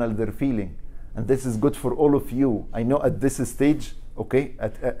journal their feeling, and this is good for all of you. I know at this stage, okay,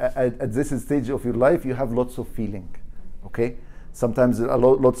 at this stage of your life, you have lots of feeling, okay. Sometimes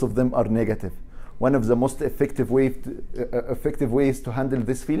lots of them are negative. One of the most effective ways to handle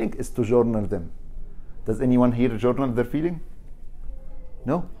this feeling is to journal them. Does anyone here journal their feeling?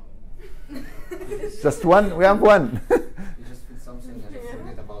 No? Just one? We have one. You just feel something and you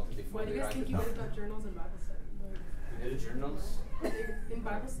forget about it before Why do you you guys write think it you down. would have done journals in Bible study? You did journals? In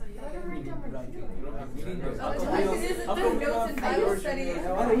Bible study, yeah. You don't have journals. Oh, notes in Bible study.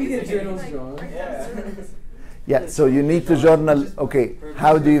 We get journals, John. Yeah, so you need to journal, okay,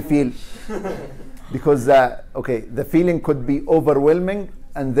 how do you feel? Because, okay, the feeling could be overwhelming,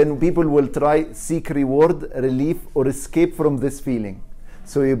 and then people will seek reward, relief, or escape from this feeling.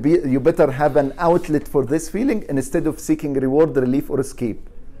 So you better have an outlet for this feeling instead of seeking reward, relief, or escape.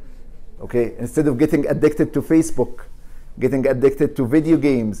 Okay, instead of getting addicted to Facebook, getting addicted to video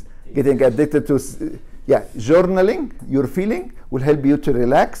games, getting addicted to, journaling your feeling will help you to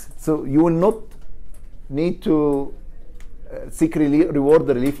relax. So you will not need to seek reward,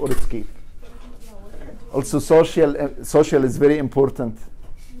 relief, or escape. Also, social is very important.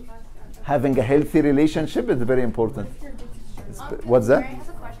 Having a healthy relationship is very important. What's that? Mary has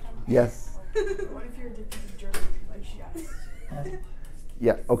a question. Yes. What if you're addicted to journaling, like she asked?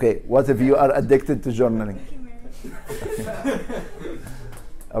 Yeah. Okay. What if you are addicted to journaling?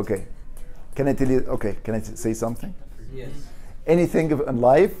 Okay. Can I tell you? Okay. Can I say something? Yes. Anything in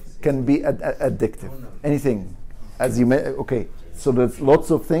life can be addictive. Anything, as you may. Okay. So there's lots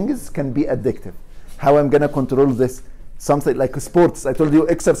of things can be addictive. How I'm gonna control this? Something like sports. I told you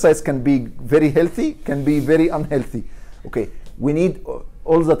exercise can be very healthy, can be very unhealthy. Okay, we need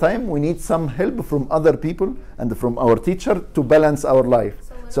all the time. We need some help from other people and from our teacher to balance our life.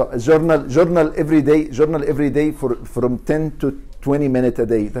 So a journal every day for from 10 to 20 minutes a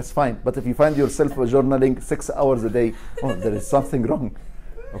day. That's fine. But if you find yourself journaling 6 hours a day, oh, there is something wrong.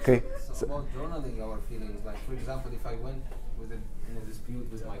 Okay. So about journaling our feelings, like for example, if I went in a dispute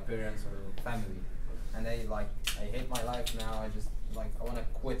with my parents or family, and I hate my life now, I want to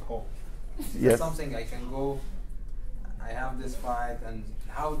quit hope. Is Yes. that something I can go? I have this fight, and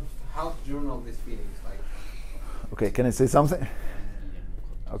how journal these feelings? Like, Okay, can I say something?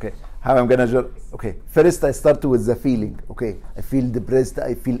 Okay, how I'm gonna okay, first I start with the feeling. Okay, I feel depressed,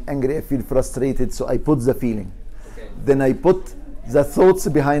 I feel angry, I feel frustrated, so I put the feeling. okay, Then I put the thoughts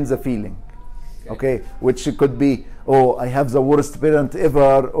behind the feeling. Okay, which could be, oh, I have the worst parent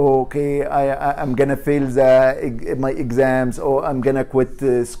ever. Okay, I'm gonna fail my exams, or I'm gonna quit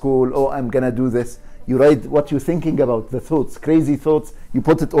school, or I'm gonna do this. You write what you're thinking about, the thoughts, crazy thoughts. You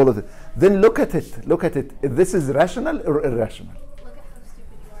put it all of it. Then look at it. Look at it. If this is rational or irrational. Look at how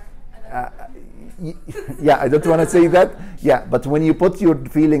stupid you are. And then Yeah, I don't want to say that. Yeah, but when you put your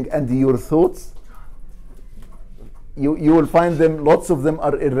feeling and your thoughts, you will find them. Lots of them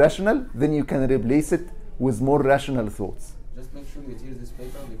are irrational. Then you can replace it with more rational thoughts. just make sure you tear this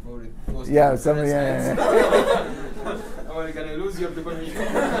paper before it goes. Yeah, to some, the yeah, yeah. Or you're gonna lose your dopamine.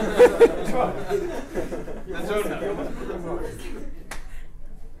 The journal.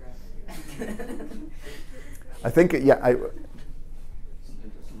 I think, yeah, do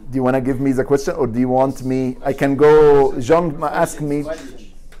you want to give me the question, or do you want me? I can go. John asked me. Sorry?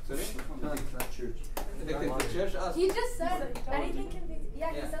 Addicted to church? he just said anything can be.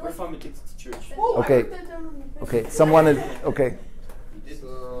 Yeah, he Yeah, said We're like. from addicted to church. Okay. Okay. Someone is okay.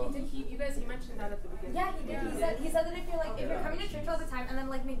 So, You mentioned that at the beginning. Yeah, he did. He said that if you're coming to church all the time and then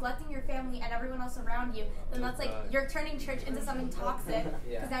like neglecting your family and everyone else around you, then that's like you're turning church into something toxic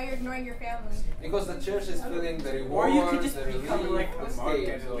because now you're ignoring your family. because the church is feeling the reward, Or you could just the become relief, like the a monk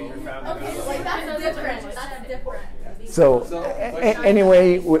escape. and So, leave your family. Okay, so like that's different. That's different. So anyway,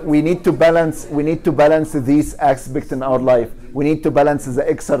 we need to balance. We need to balance these aspects in our life. We need to balance the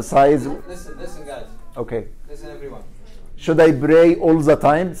exercise. listen, guys. Okay. Listen, everyone. Should I pray all the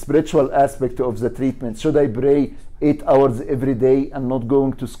time? Spiritual aspect of the treatment. Should I pray 8 hours every day and not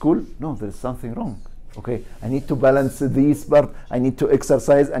going to school? No, there is something wrong. Okay, I need to balance these part. I need to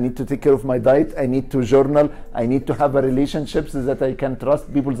exercise. I need to take care of my diet. I need to journal. I need to have a relationships that I can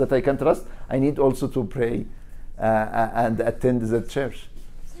trust, people that I can trust. I need also to pray and attend the church.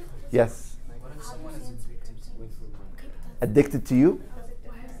 Yes. What if someone is Addicted to you?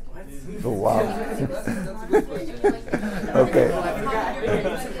 Oh, wow. That's a good question. Okay.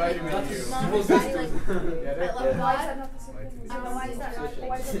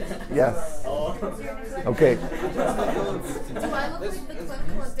 Yes. Okay. Do I look like the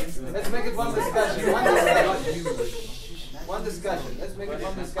clinical addiction? Let's make it one discussion. One discussion. Let's make it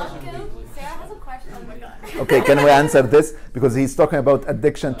one discussion. Sarah has a question. Oh my god. Okay, can we answer this? Because he's talking about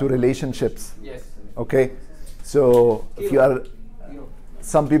addiction to relationships. Yes. Okay? So if you are,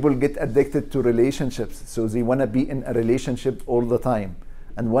 some people get addicted to relationships. So they want to be in a relationship all the time.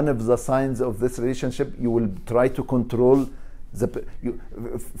 And one of the signs of this relationship, you will try to control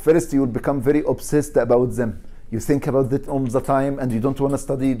first you will become very obsessed about them. You think about it all the time and you don't want to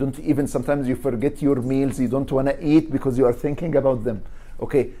study. You don't even, sometimes you forget your meals. You don't want to eat because you are thinking about them.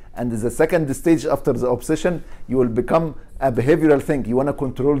 Okay, and the second stage after the obsession, you will become a behavioral thing. You want to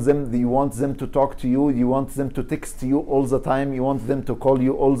control them. You want them to talk to you. You want them to text you all the time. You want them to call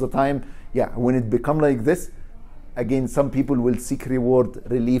you all the time. Yeah, when it become like this, again, some people will seek reward,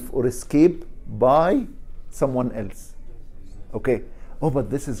 relief, or escape by someone else. Okay. Oh, but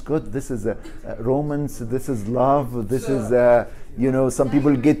this is good. This is romance. This is love. This is, some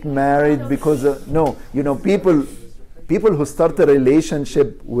people get married because, people who start a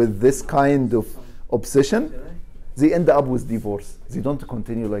relationship with this kind of obsession, they end up with divorce. They don't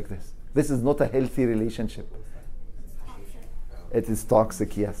continue like this. This is not a healthy relationship. It is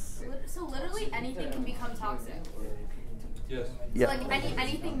toxic, yes. So literally anything can become toxic. Yes. Yeah. So like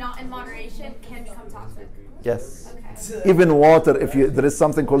anything not in moderation can become toxic. Yes. Okay. Even water, there is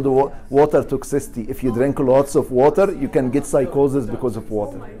something called water toxicity. If you drink lots of water, you can get psychosis because of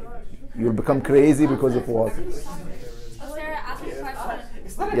water. You'll become crazy because of water. Oh, Sarah, ask me a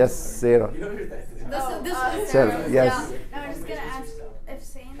question. Yes, Sarah. This is Sarah, yes. No, I'm just gonna ask if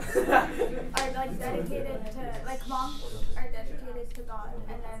saints are like dedicated to, like monks are dedicated to God,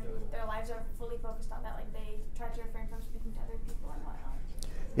 and then their lives are fully focused on that. Like they try to refrain from speaking to other people and whatnot.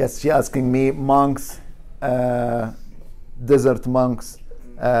 Yes, she asking me monks, desert monks,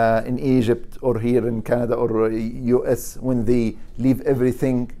 in Egypt or here in Canada or US, when they leave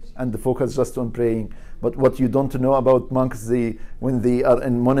everything and focus just on praying. But what you don't know about monks, when they are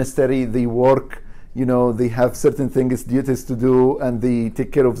in monastery, they work, they have certain things, duties to do, and they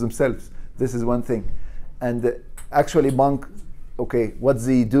take care of themselves. This is one thing. And actually monk, what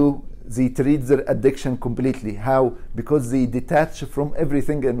they do, they treat their addiction completely. How? Because they detach from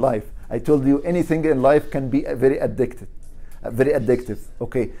everything in life. I told you anything in life can be very addictive.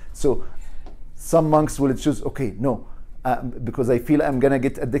 So some monks will choose, because I feel I'm gonna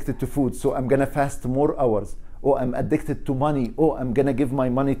get addicted to food, so I'm gonna fast more hours. Or I'm addicted to money, I'm gonna give my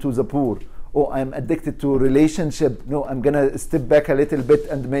money to the poor. Or I'm addicted to a relationship, no, I'm gonna step back a little bit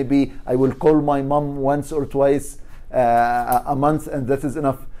and maybe I will call my mom once or twice a month, and that is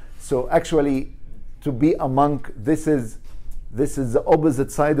enough. So actually, to be a monk, this is the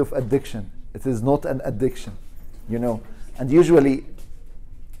opposite side of addiction. It is not an addiction, And usually,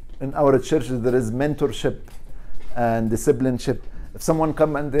 in our churches, there is mentorship and discipleship. If someone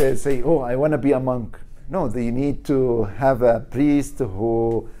come and they say, I want to be a monk. No, they need to have a priest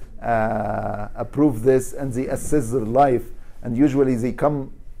who approve this, and they assess their life. And usually they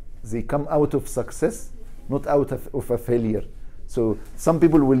come out of success, not out of a failure. So some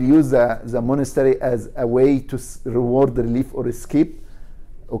people will use the monastery as a way to reward relief or escape.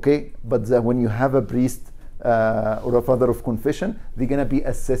 But when you have a priest or a father of confession, they're gonna be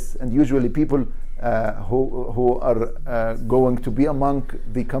assessed. And usually people who are going to be a monk,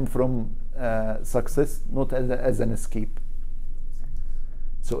 they come from success, not as an escape.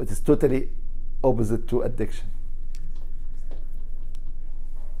 So it is totally opposite to addiction.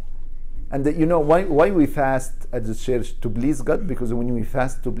 And why we fast at the church? To please God? Because when we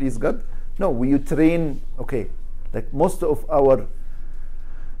fast to please God, no, we train. Like most of our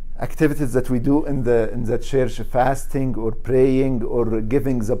activities that we do in the church, fasting or praying or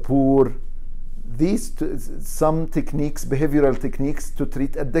giving the poor, some techniques, behavioral techniques to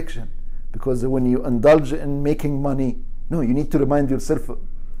treat addiction. Because when you indulge in making money, no, you need to remind yourself,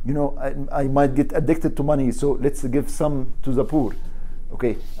 I might get addicted to money, so let's give some to the poor.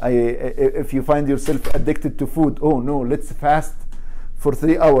 If you find yourself addicted to food, let's fast for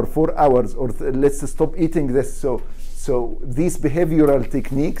 3 hours, 4 hours, or let's stop eating this. So these behavioral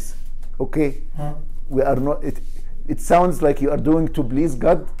techniques, we are not. It sounds like you are doing to please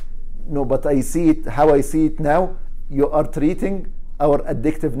God. No, but how I see it now, you are treating our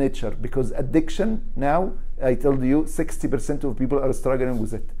addictive nature, because addiction now, I told you, 60% of people are struggling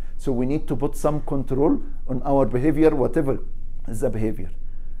with it. So we need to put some control on our behavior, whatever is the behavior.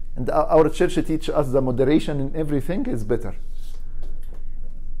 And our church teaches us the moderation in everything is better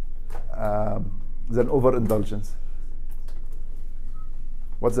than overindulgence.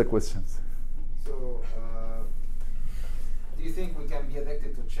 What's the questions? So, do you think we can be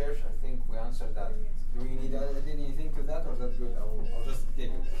addicted to church? I think we answered that. Do we need anything to that, or is that good? I'll just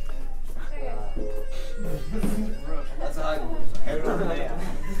take it. That's a high one.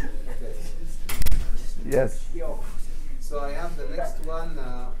 Yes. So I have the next one.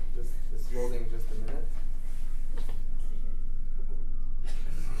 It's loading just a minute.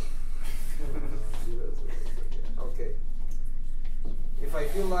 Okay. If I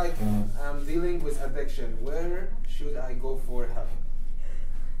feel like I'm dealing with addiction, where should I go for help?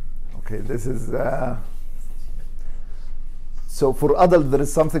 Okay, this is so for adult there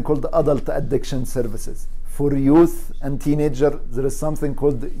is something called adult addiction services. For youth and teenager there is something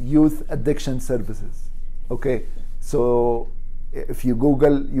called youth addiction services. So if you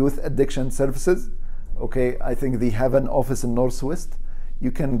Google youth addiction services, I think they have an office in Northwest.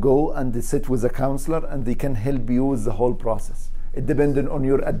 You can go and sit with a counselor and they can help you with the whole process. It depends on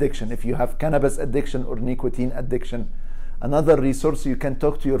your addiction. If you have cannabis addiction or nicotine addiction, another resource, you can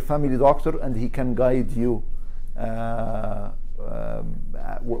talk to your family doctor and he can guide you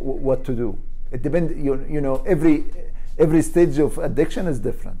what to do. It depends, every stage of addiction is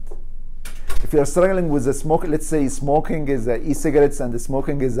different. If you are struggling with the smoke, let's say smoking is e-cigarettes and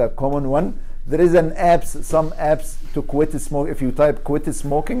smoking is a common one, there is some apps to quit smoke. If you type quit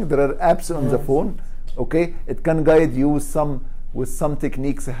smoking, there are apps on the phone. It can guide you with some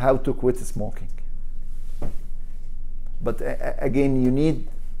techniques how to quit smoking. But again, you need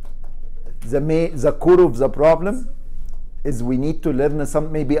the core of the problem is we need to learn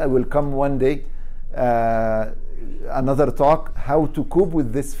some. Maybe I will come one day, another talk, how to cope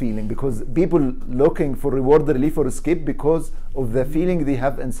with this feeling, because people looking for reward, relief, or escape because of the feeling they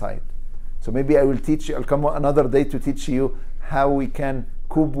have inside. So maybe I will teach you. I'll come another day to teach you how we can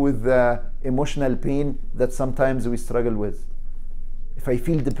cope with the emotional pain that sometimes we struggle with. If I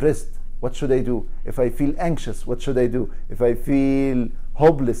feel depressed, what should I do? If I feel anxious, what should I do? If I feel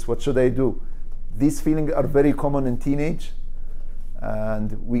hopeless, what should I do? These feelings are very common in teenage, and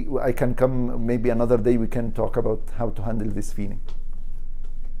I can come maybe another day, we can talk about how to handle this feeling.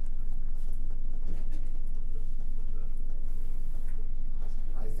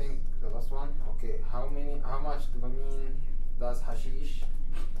 I think the last one. Okay, how much dopamine does hashish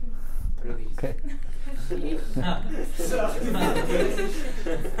release? Okay.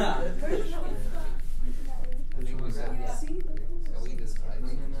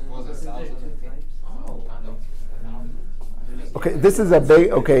 Okay, this is a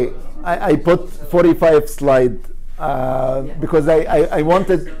big, okay, I put 45 slide because I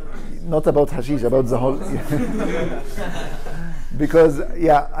wanted, not about hashish, about the whole, because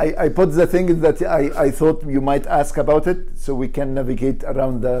yeah, I put the things that I thought you might ask about it, so we can navigate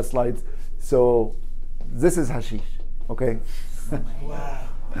around the slides. So this is hashish, okay?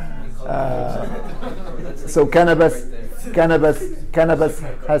 So cannabis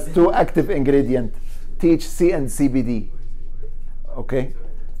has two active ingredients, THC and CBD. Okay.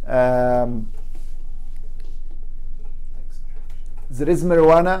 There is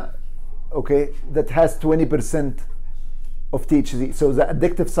marijuana, okay, that has 20% of THC. So the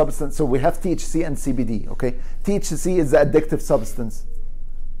addictive substance. So we have THC and CBD. Okay. THC is the addictive substance.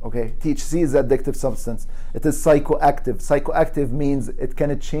 Okay. THC is the addictive substance. It is psychoactive. Psychoactive means it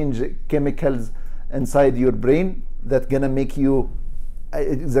can change chemicals inside your brain that gonna make you.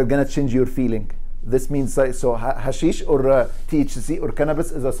 They're gonna change your feeling. This means so hashish or THC or cannabis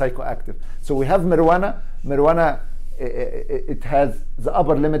is a psychoactive. So we have marijuana. Marijuana, it has the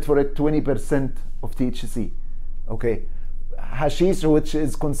upper limit for it 20% of THC. Okay, hashish, which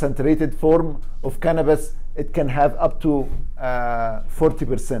is concentrated form of cannabis, it can have up to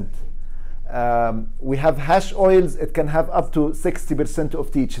 40%. We have hash oils. It can have up to 60% of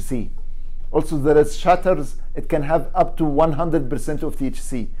THC. Also, there is shatters. It can have up to 100% of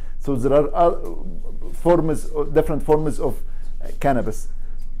THC. So there are forms, different forms of cannabis.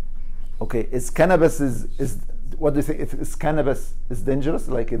 Okay, is cannabis is what do you think? Is cannabis is dangerous?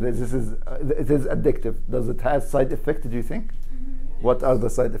 Like this is it is addictive. Does it have side effects? Do you think? Mm-hmm. What are the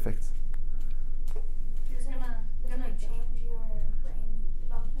side effects? It's gonna change your brain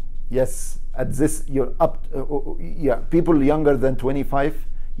development. Yes, at this you're up. Yeah, people younger than 25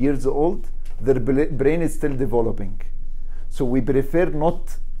 years old, their brain is still developing. So we prefer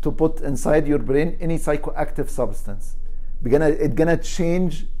not to put inside your brain any psychoactive substance. It's gonna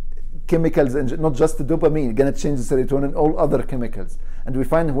change chemicals, and not just the dopamine. It's gonna change the serotonin, all other chemicals. And we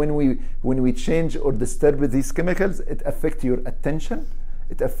find when we change or disturb these chemicals, it affects your attention,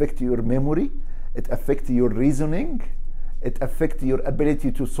 it affects your memory, it affects your reasoning, it affects your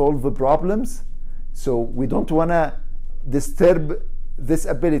ability to solve the problems. So we don't wanna disturb this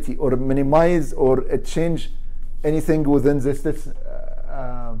ability or minimize or change anything within this.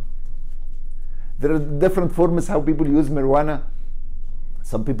 There are different forms how people use marijuana.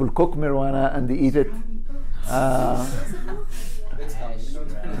 Some people cook marijuana and they eat it.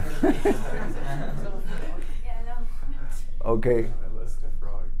 Okay.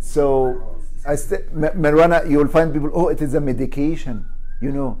 So marijuana, you will find people, oh, it is a medication.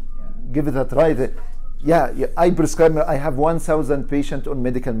 You know, give it a try. Yeah, I prescribe. I have 1,000 patients on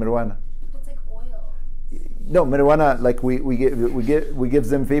medical marijuana. It's like oil. No, marijuana, like we give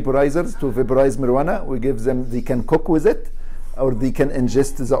them vaporizers to vaporize marijuana. We give them, they can cook with it, or they can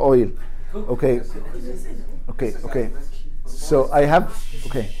ingest the oil. Okay. So I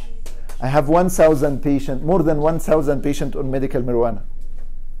have 1,000 patients, more than 1,000 patients on medical marijuana.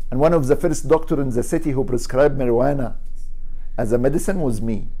 And one of the first doctors in the city who prescribed marijuana as a medicine was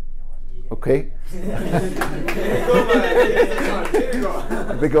me. Okay?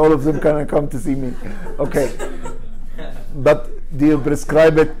 I think all of them can come to see me. Okay. But do you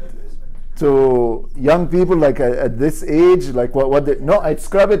prescribe it to young people, like at this age? Like no, I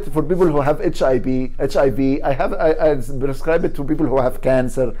prescribe it for people who have HIV. I prescribe it to people who have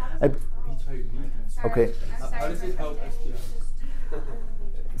cancer. Okay. How does it help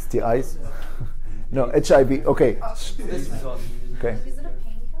STIs? No, HIV. Okay. Okay. Is it a painkiller?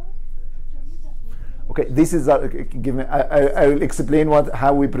 Okay, this is give me. I will explain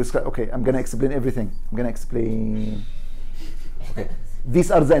how we prescribe. Okay, I'm gonna explain everything. I'm gonna explain. Okay,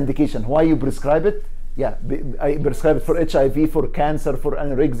 these are the indication why you prescribe it. Yeah, I prescribe it for HIV, for cancer, for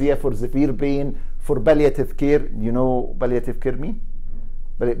anorexia, for severe pain, for palliative care. You know palliative care mean?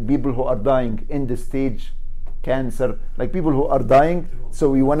 But people who are dying, end stage cancer, like people who are dying. So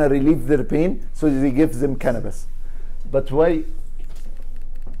we wanna relieve their pain, so they give them cannabis. But why?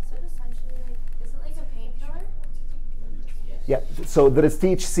 Yeah, so there is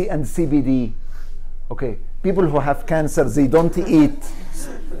THC and CBD. Okay, people who have cancer, they don't eat.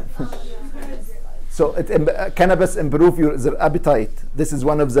 So cannabis improves their appetite. This is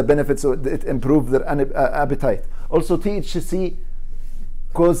one of the benefits. So it improves their appetite. Also, THC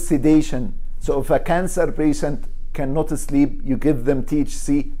causes sedation. So if a cancer patient cannot sleep, you give them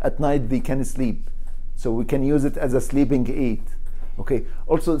THC at night, they can sleep. So we can use it as a sleeping aid. Okay.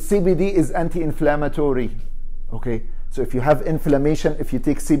 Also, CBD is anti-inflammatory. Okay. So if you have inflammation, if you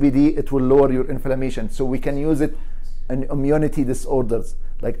take CBD, it will lower your inflammation. So we can use it in immunity disorders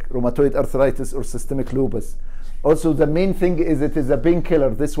like rheumatoid arthritis or systemic lupus. Also, the main thing is it is a painkiller.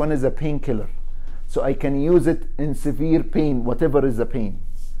 This one is a painkiller. So I can use it in severe pain, whatever is the pain.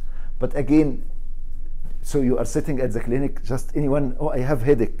 But again, so you are sitting at the clinic, just anyone, oh, I have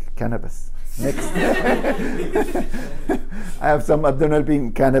headache, cannabis. Next. I have some abdominal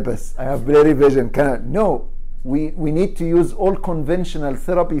pain, cannabis. I have blurry vision, no. We need to use all conventional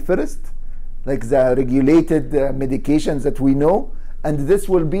therapy first, like the regulated medications that we know, and this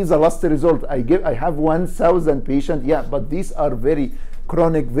will be the last result. I have 1,000 patients, yeah, but these are very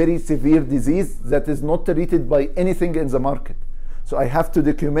chronic, very severe disease that is not treated by anything in the market. So I have to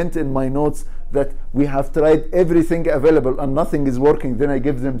document in my notes that we have tried everything available and nothing is working. Then I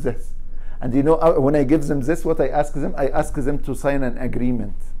give them this. And you know, when I give them this, what I ask them to sign an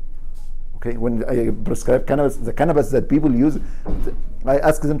agreement. Okay, when I prescribe cannabis, the cannabis that people use, I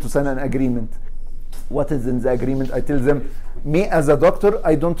ask them to sign an agreement. What is in the agreement? I tell them, me as a doctor,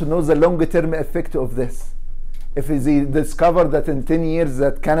 I don't know the long-term effect of this. If they discover that in 10 years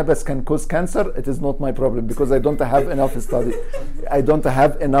that cannabis can cause cancer, it is not my problem because I don't have enough studies. I don't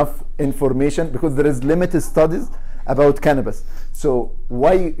have enough information because there is limited studies about cannabis. So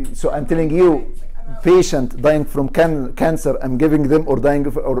why? So I'm telling you, patient dying from cancer, I'm giving them, or dying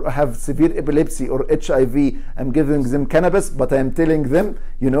or have severe epilepsy or HIV, I'm giving them cannabis, but I'm telling them,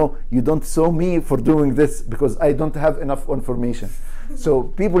 you know, you don't sue me for doing this because I don't have enough information. So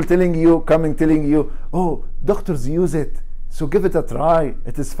people telling you, oh, doctors use it, so give it a try,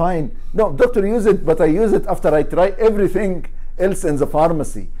 it is fine. No, doctor use it, but I use it after I try everything else in the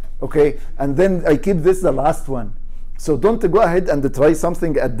pharmacy, okay? And then I keep this the last one. So don't go ahead and try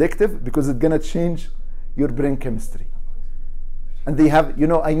something addictive because it's gonna change your brain chemistry. And they have, you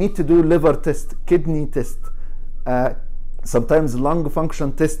know, I need to do liver test, kidney test, sometimes lung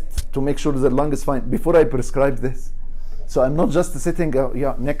function test to make sure the lung is fine before I prescribe this. So I'm not just sitting,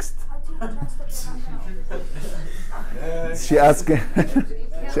 yeah, next. She asked. I don't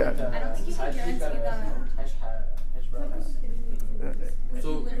think you can guarantee that.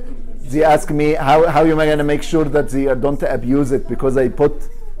 So They ask me how am I going to make sure that they don't abuse it because I put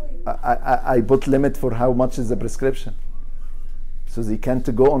limit for how much is the prescription. So they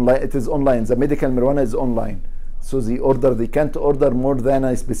can't go online. It is online. The medical marijuana is online. So they can't order more than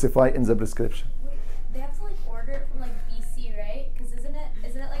I specify in the prescription. They have to like order it from like BC, right? Because isn't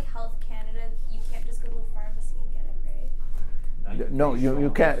it like Health Canada? You can't just go to a pharmacy and get it, right? No,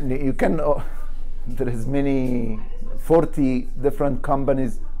 you can. There is many 40 different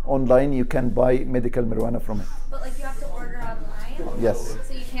companies online. You can buy medical marijuana from it. But like you have to order online. Yes.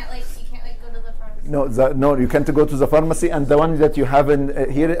 So you can't like go to the pharmacy. No, you can't go to the pharmacy. And the one that you have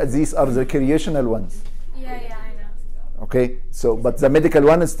in here, these are the recreational ones. Yeah, I know. Okay, so but the medical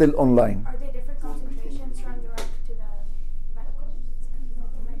one is still online. Are they different concentrations from direct to the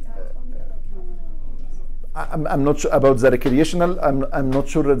medical? I'm not sure about the recreational. I'm not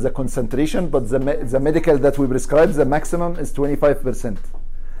sure of the concentration, but the medical that we prescribe, the maximum is 25%.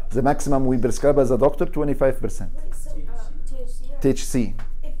 The maximum we prescribe as a doctor, 25%. Wait, so THC? THC.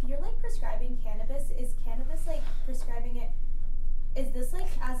 If you're like prescribing cannabis, is cannabis like prescribing it? Is this like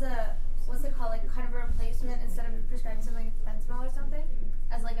as a what's it called, like kind of a replacement instead of prescribing something like fentanyl or something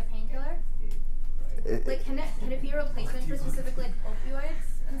as like a painkiller? Like can it be a replacement for specific like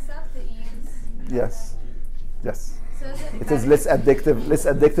opioids and stuff that you use? Yes. Yes. So is It is less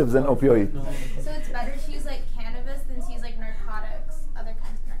addictive than opioid. So it's better to use like cannabis than to use like narcotics, other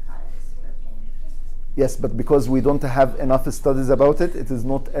kinds of narcotics for pain. Yes, but because we don't have enough studies about it, it is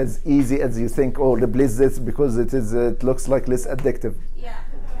not as easy as you think. Oh, replace this because it looks like less addictive. Yeah.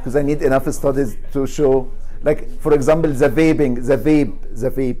 Because I need enough studies to show, like for example, the vape.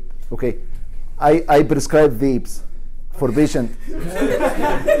 Okay, I prescribe vapes for patients.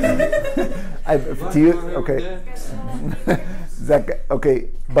 Okay,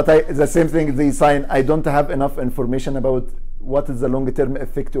 but the same thing they sign. I don't have enough information about what is the long-term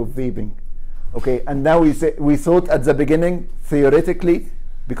effect of vaping. Okay, and now we thought at the beginning theoretically,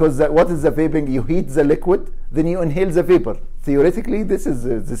 because what is the vaping? You heat the liquid, then you inhale the vapor. Theoretically, this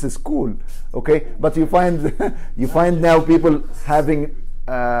is cool. Okay, but you find now people having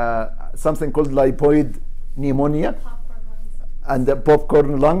something called lipoid pneumonia, Popcorn ones. and the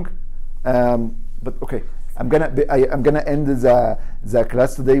popcorn lung. But okay, I'm gonna end the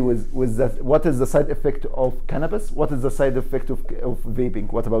class today with what is the side effect of cannabis? What is the side effect of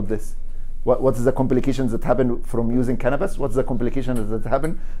vaping? What about this? What is the complications that happen from using cannabis? What's the complications that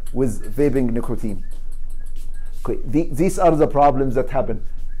happen with vaping nicotine? Okay, these are the problems that happen.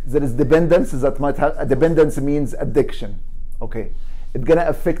 There is dependence that might have. Dependence means addiction. Okay, it's gonna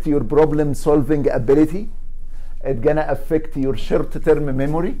affect your problem-solving ability. It's gonna affect your short-term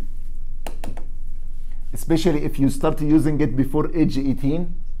memory, especially if you start using it before age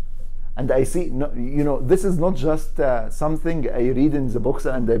 18. And I see, this is not just something I read in the books,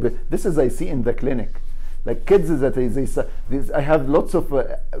 and this is I see in the clinic. Like kids that I have lots of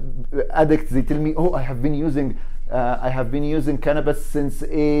addicts. They tell me, "Oh, I have been using cannabis since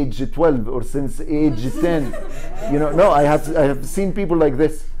age 12 or since age 10." No, I have seen people like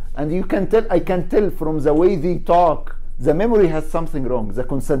this, and I can tell from the way they talk, the memory has something wrong. The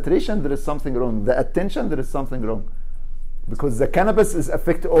concentration, there is something wrong. The attention, there is something wrong. Because the cannabis is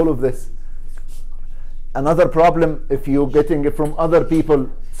affect all of this. Another problem, if you're getting it from other people,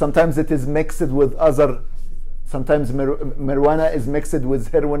 sometimes it is mixed with other. Sometimes marijuana is mixed with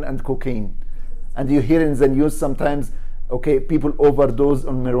heroin and cocaine, and you hear in the news sometimes, okay, people overdose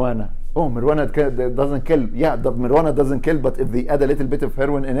on marijuana. Oh, marijuana doesn't kill. Yeah, the marijuana doesn't kill, but if they add a little bit of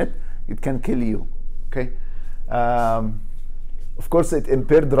heroin in it, it can kill you. Okay. Of course, it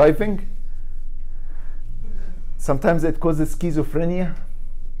impaired driving. Sometimes it causes schizophrenia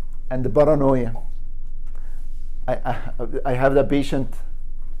and paranoia. I have a patient,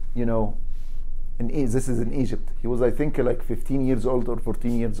 this is in Egypt. He was, I think, like 15 years old or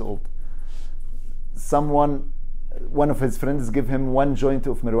 14 years old. One of his friends gave him 1 joint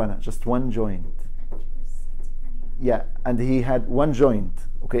of marijuana, just 1 joint. Yeah, and he had 1 joint.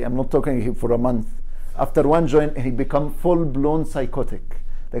 Okay, I'm not talking for a month. After 1 joint, he become full-blown psychotic.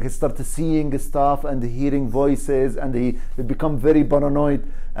 Like he started seeing stuff and hearing voices, and he become very paranoid,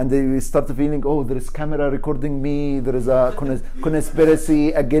 and he started feeling, oh, there is camera recording me, there is a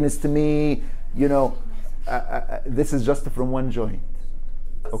conspiracy against me, this is just from 1 joint.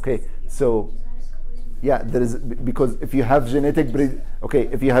 Okay, so yeah, there is, because if you have genetic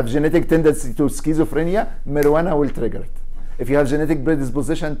tendency to schizophrenia, marijuana will trigger it. If you have genetic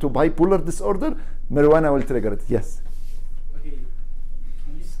predisposition to bipolar disorder, marijuana will trigger it. Yes.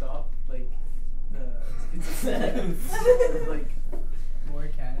 Like more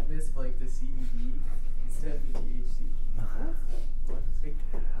cannabis, but like the CBD instead of the THC.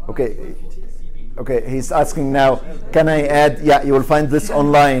 Okay, he's asking now, can I add? Yeah, you will find this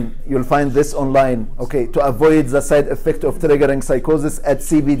online. You'll find this online. Okay, to avoid the side effect of triggering psychosis, add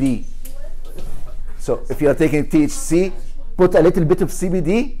CBD. So if you are taking THC, put a little bit of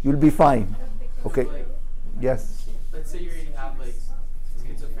CBD, you'll be fine. Okay. Yes. Let's say you already have like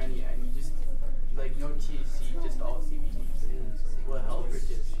schizophrenia and you just like no THC, just all CBD. Will it help or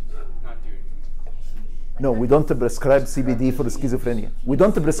just not do it? No, we don't prescribe CBD for schizophrenia. We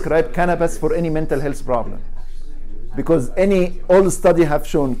don't prescribe cannabis for any mental health problem. Because all studies have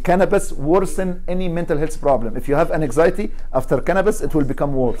shown cannabis worsen any mental health problem. If you have an anxiety, after cannabis, it will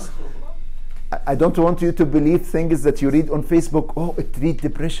become worse. I don't want you to believe things that you read on Facebook. Oh, it treats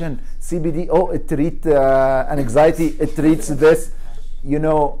depression. CBD. Oh, it treats anxiety. It treats this.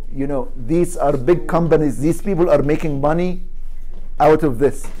 These are big companies. These people are making money out of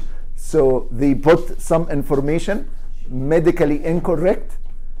this. So they put some information medically incorrect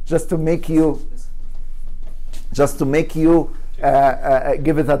just to make you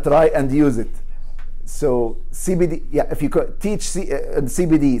give it a try and use it. So CBD, yeah, if you could THC and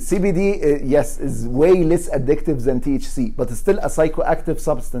CBD, yes, is way less addictive than THC, but it's still a psychoactive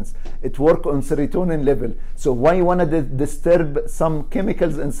substance. It works on serotonin level. So why you want to disturb some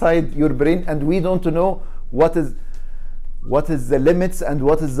chemicals inside your brain, and we don't know what is the limits and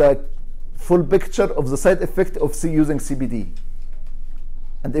what is the full picture of the side effect of using CBD.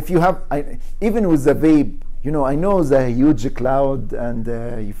 And if you have, even with the vape, I know the huge cloud and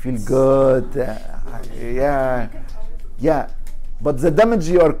you feel good. Yeah. But the damage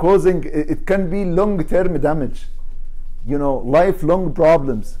you are causing, it can be long-term damage. Lifelong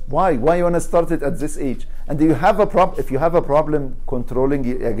problems. Why you want to start it at this age? And do you have a problem? If you have a problem controlling,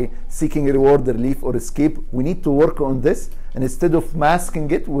 again, seeking reward, relief, or escape, we need to work on this, and instead of masking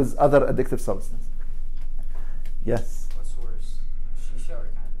it with other addictive substances. Yes. What's worse, shisha or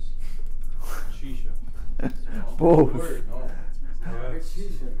cannabis? Shisha. Both. Word, no.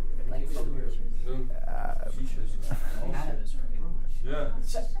 Yeah.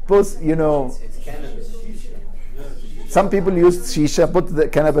 Both, It's cannabis. some people use shisha, put the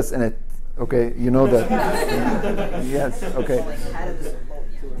cannabis in it. Okay, you know that. Yes, okay.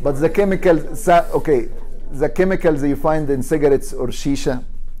 But the chemicals, okay, the chemicals you find in cigarettes or shisha,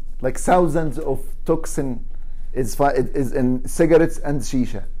 like thousands of toxin is in cigarettes and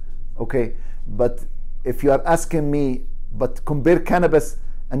shisha. Okay, but if you are asking me, but compare cannabis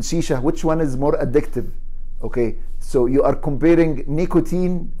and shisha, which one is more addictive? Okay, so you are comparing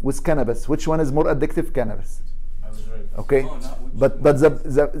nicotine with cannabis. Which one is more addictive? Cannabis. Okay, but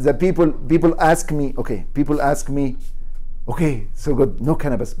the people ask me. Okay, people ask me. Okay, so good. No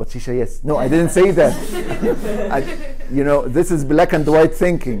cannabis, but shisha, yes. No, I didn't say that. This is black and white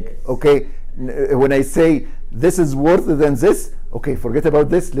thinking. Okay, when I say this is worse than this, okay, forget about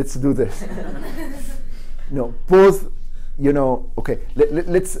this. Let's do this. No, both. Okay.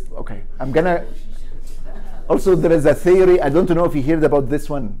 Let's. Okay, I'm gonna. Also, there is a theory. I don't know if you heard about this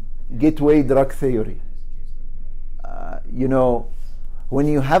one. Gateway drug theory. When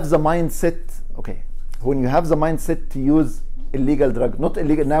you have the mindset. Okay. When you have the mindset to use illegal drug, not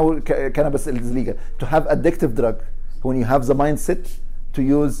illegal, now cannabis is legal, to have addictive drug, when you have the mindset to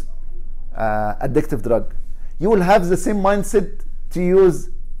use addictive drug, you will have the same mindset to use,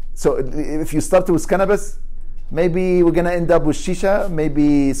 so if you start with cannabis, maybe we're going to end up with shisha,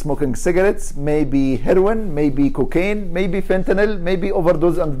 maybe smoking cigarettes, maybe heroin, maybe cocaine, maybe fentanyl, maybe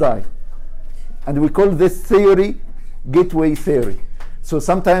overdose and die. And we call this theory gateway theory. So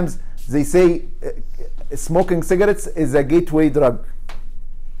sometimes they say smoking cigarettes is a gateway drug.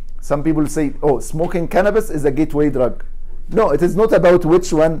 Some people say, oh, smoking cannabis is a gateway drug. No, it is not about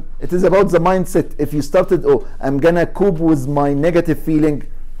which one. It is about the mindset. If you started, oh, I'm going to cope with my negative feeling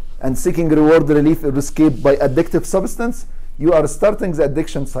and seeking reward, relief, or escape by addictive substance, you are starting the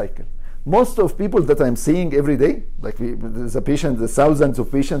addiction cycle. Most of people that I'm seeing every day, like the thousands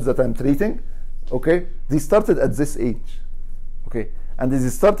of patients that I'm treating, okay, they started at this age. Okay, and they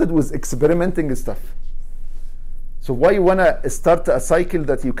started with experimenting stuff. So why you wanna start a cycle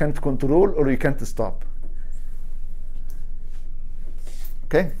that you can't control or you can't stop?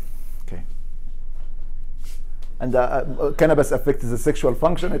 Okay, okay. And cannabis affects the sexual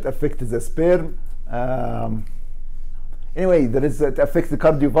function. It affects the sperm. Anyway, it affects the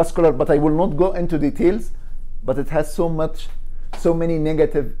cardiovascular. But I will not go into details. But it has so many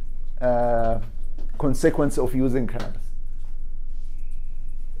negative consequences of using cannabis.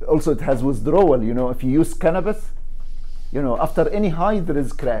 Also, it has withdrawal. If you use cannabis, after any high there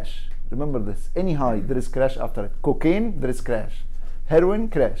is crash. Remember this: any high there is crash after it. Cocaine, there is crash. Heroin,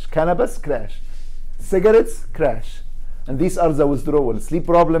 crash. Cannabis, crash. Cigarettes, crash. And these are the withdrawal: sleep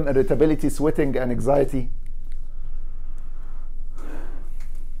problem, irritability, sweating, and anxiety.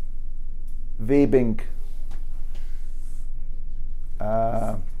 Vaping.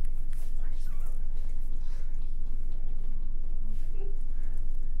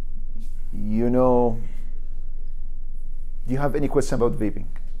 Do you have any question about vaping?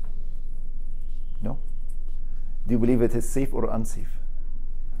 No? Do you believe it is safe or unsafe?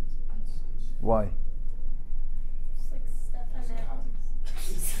 Why? Just like stuff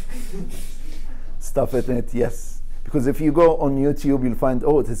in it. Stuff in it, yes. Because if you go on YouTube, you'll find,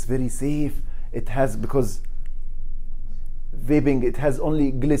 oh, it is very safe. It has, because vaping, it has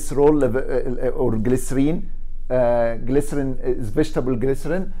only glycerol or glycerine. Glycerin is vegetable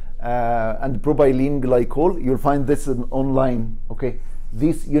glycerin. And propylene glycol, you'll find this online. Okay,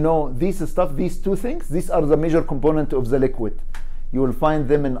 these these two things, these are the major component of the liquid. You will find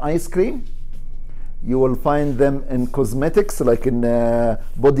them in ice cream. You will find them in cosmetics, like in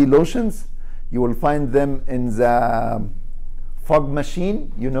body lotions. You will find them in the fog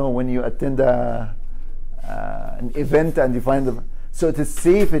machine. When you attend an event and you find them. So it is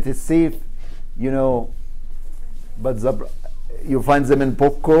safe. It is safe. But you find them in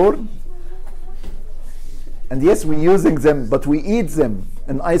popcorn, and yes, we're using them, but we eat them.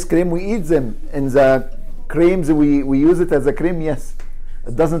 In ice cream, we eat them. In the creams, we use it as a cream. Yes,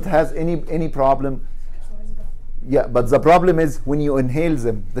 it doesn't have any problem. Yeah, but the problem is when you inhale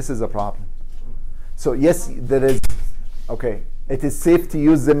them. This is a problem. So yes, there is. Okay, it is safe to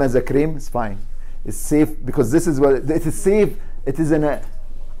use them as a cream. It's fine. It's safe because this is what it is safe. It is in a.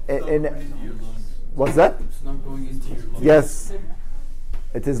 What's that? It's not going into your lungs. Yes,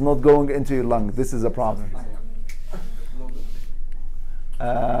 it is not going into your lung. This is a problem.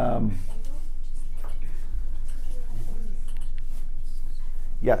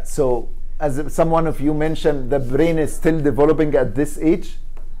 Yeah, so as someone of you mentioned, the brain is still developing at this age.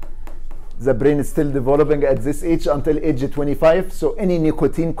 The brain is still developing at this age until age 25. So any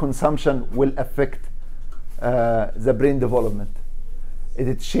nicotine consumption will affect the brain development.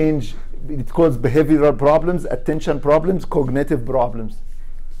 It causes behavioral problems, attention problems, cognitive problems.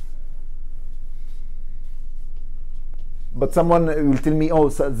 But someone will tell me, oh,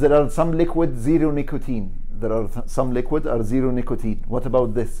 so there are some liquid zero nicotine. There are some liquid are zero nicotine. What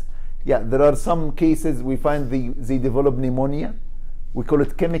about this? Yeah, there are some cases we find they develop pneumonia. We call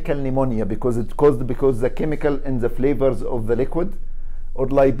it chemical pneumonia because it's caused because the chemical in the flavors of the liquid, or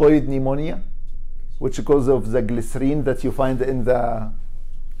lipoid pneumonia, which is because of the glycerine that you find in the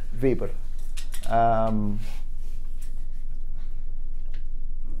vapor.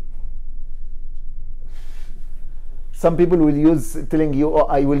 Some people will use telling you, oh,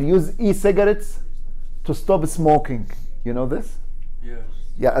 I will use e-cigarettes to stop smoking. You know this? Yes.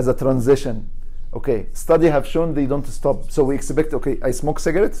 Yeah, as a transition. Okay, study have shown they don't stop. So we expect, okay, I smoke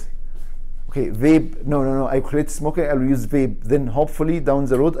cigarettes. Okay, vape, no, I quit smoking, I will use vape. Then hopefully down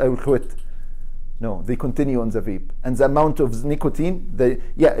the road I will quit. No, they continue on the vape. And the amount of nicotine,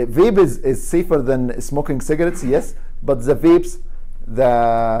 vape is safer than smoking cigarettes, yes, but the vapes,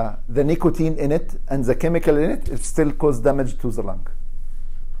 the nicotine in it and the chemical in it, it still cause damage to the lung.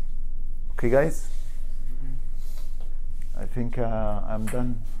 Okay, guys? I think I'm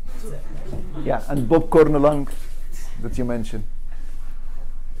done. Yeah, and popcorn lung that you mentioned.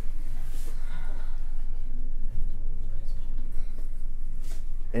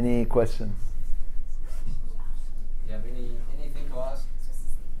 Any questions? You have anything to ask?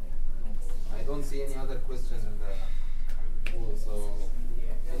 I don't see any other questions in the pool, so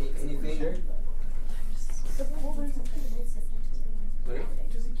anything? Sorry?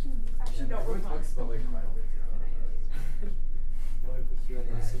 Actually, no, we're not. Q&A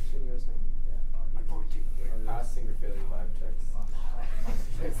section or something? Passing or failing lab checks.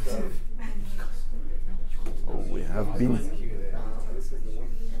 Oh, we have been. This is the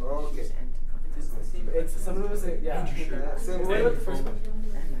one. Okay. It's some of us, yeah. Same What about the first one?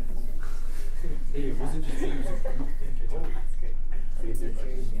 Hey, it wasn't just you.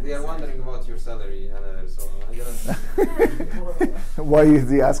 They are wondering about your salary, so I gotta. Why did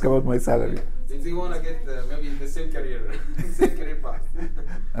they ask about my salary? If they want to get maybe the same career, same career path.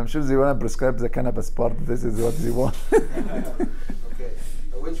 I'm sure they want to prescribe the cannabis part. This is what they want. Okay,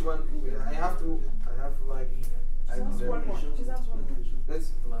 which one? I have like. Just one more. Just ask one more. That's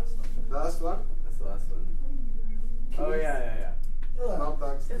the last one. The last one? That's the last one. Oh, yeah. Not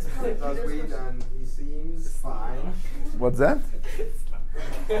does weed and he seems fine. What's that?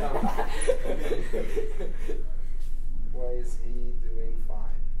 Why is he doing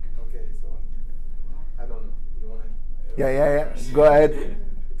fine? Okay, so I don't know. You wanna? Yeah. Go ahead.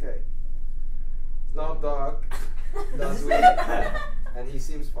 Okay. Snoop Dogg does weed and he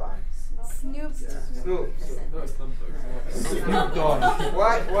seems fine. Snoop. Yeah. Snoop Dogg.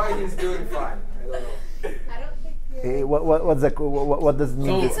 Why he's doing fine? I don't know. I don't think Hey, what does it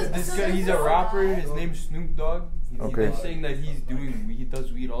mean? So this guy, he's a rapper. His name's Snoop Dogg. Okay. He's saying that he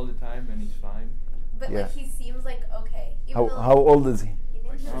does weed all the time and he's fine. But Yeah. like he seems like okay. Even though, How old is he? I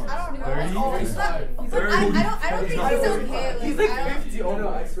don't know. 30? Like, it's not- I don't think he's okay. Like, He's like 50. Oh no,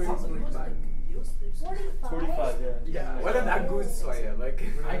 I swear he's only back. 45, yeah. Yeah, what did that goose sweat? Like,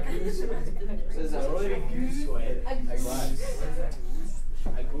 I goose. Says a really goose sweat. A goose.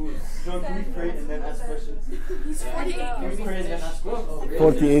 A goose. John, can we pray and then ask questions? He's 48 Can years we pray and then ask questions?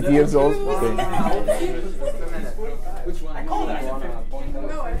 48 years old. Okay. Which one? I call that. Wanna point out?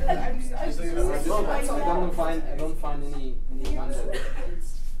 No, I I don't find anyone that.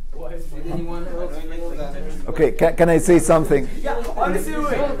 Did anyone else feel that? Okay, can I say something? Yeah, honestly,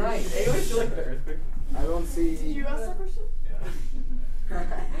 wait. Hey, wait, you like the earthquake? I don't see. Did you ask that question?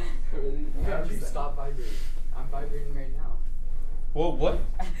 Really? Yeah, just stop vibrating. I'm vibrating right now. Whoa, what?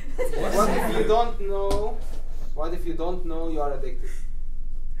 What if you don't know? What if you don't know you are addicted?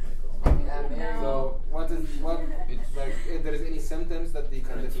 So what is it's like if there is any symptoms that they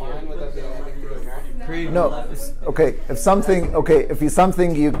can define whether they are addicted or not? No. Okay. If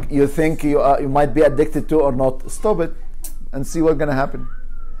something you think you might be addicted to or not, stop it and see what's gonna happen.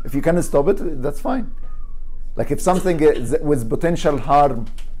 If you can stop it, that's fine. Like if something is with potential harm,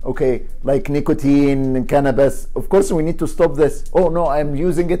 okay, like nicotine, cannabis, of course we need to stop this. Oh no, I'm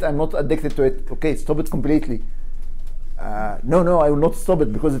using it, I'm not addicted to it. Okay, stop it completely. No, I will not stop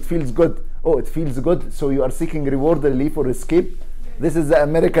it because it feels good. Oh, it feels good, so you are seeking reward, relief, or escape. This is the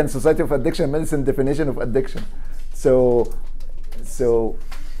American Society of Addiction Medicine definition of addiction. So,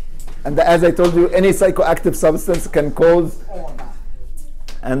 and as I told you, any psychoactive substance can cause.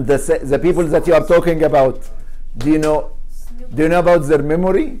 And the people that you are talking about, do you know about their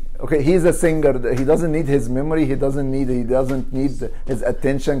memory? Okay, he's a singer. He doesn't need his memory. He doesn't need his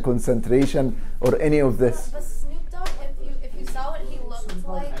attention, concentration, or any of this. But Snoop Dogg, if you saw what he looked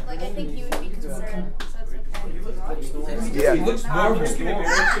like I think you would be concerned. So it's okay. Yeah. He looks normal.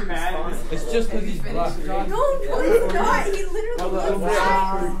 It's just because he's black. No, it's not. He literally looks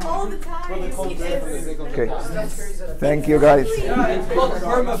black all the time. He is. Okay. Thank you guys. Yeah, it's called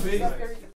perma-base.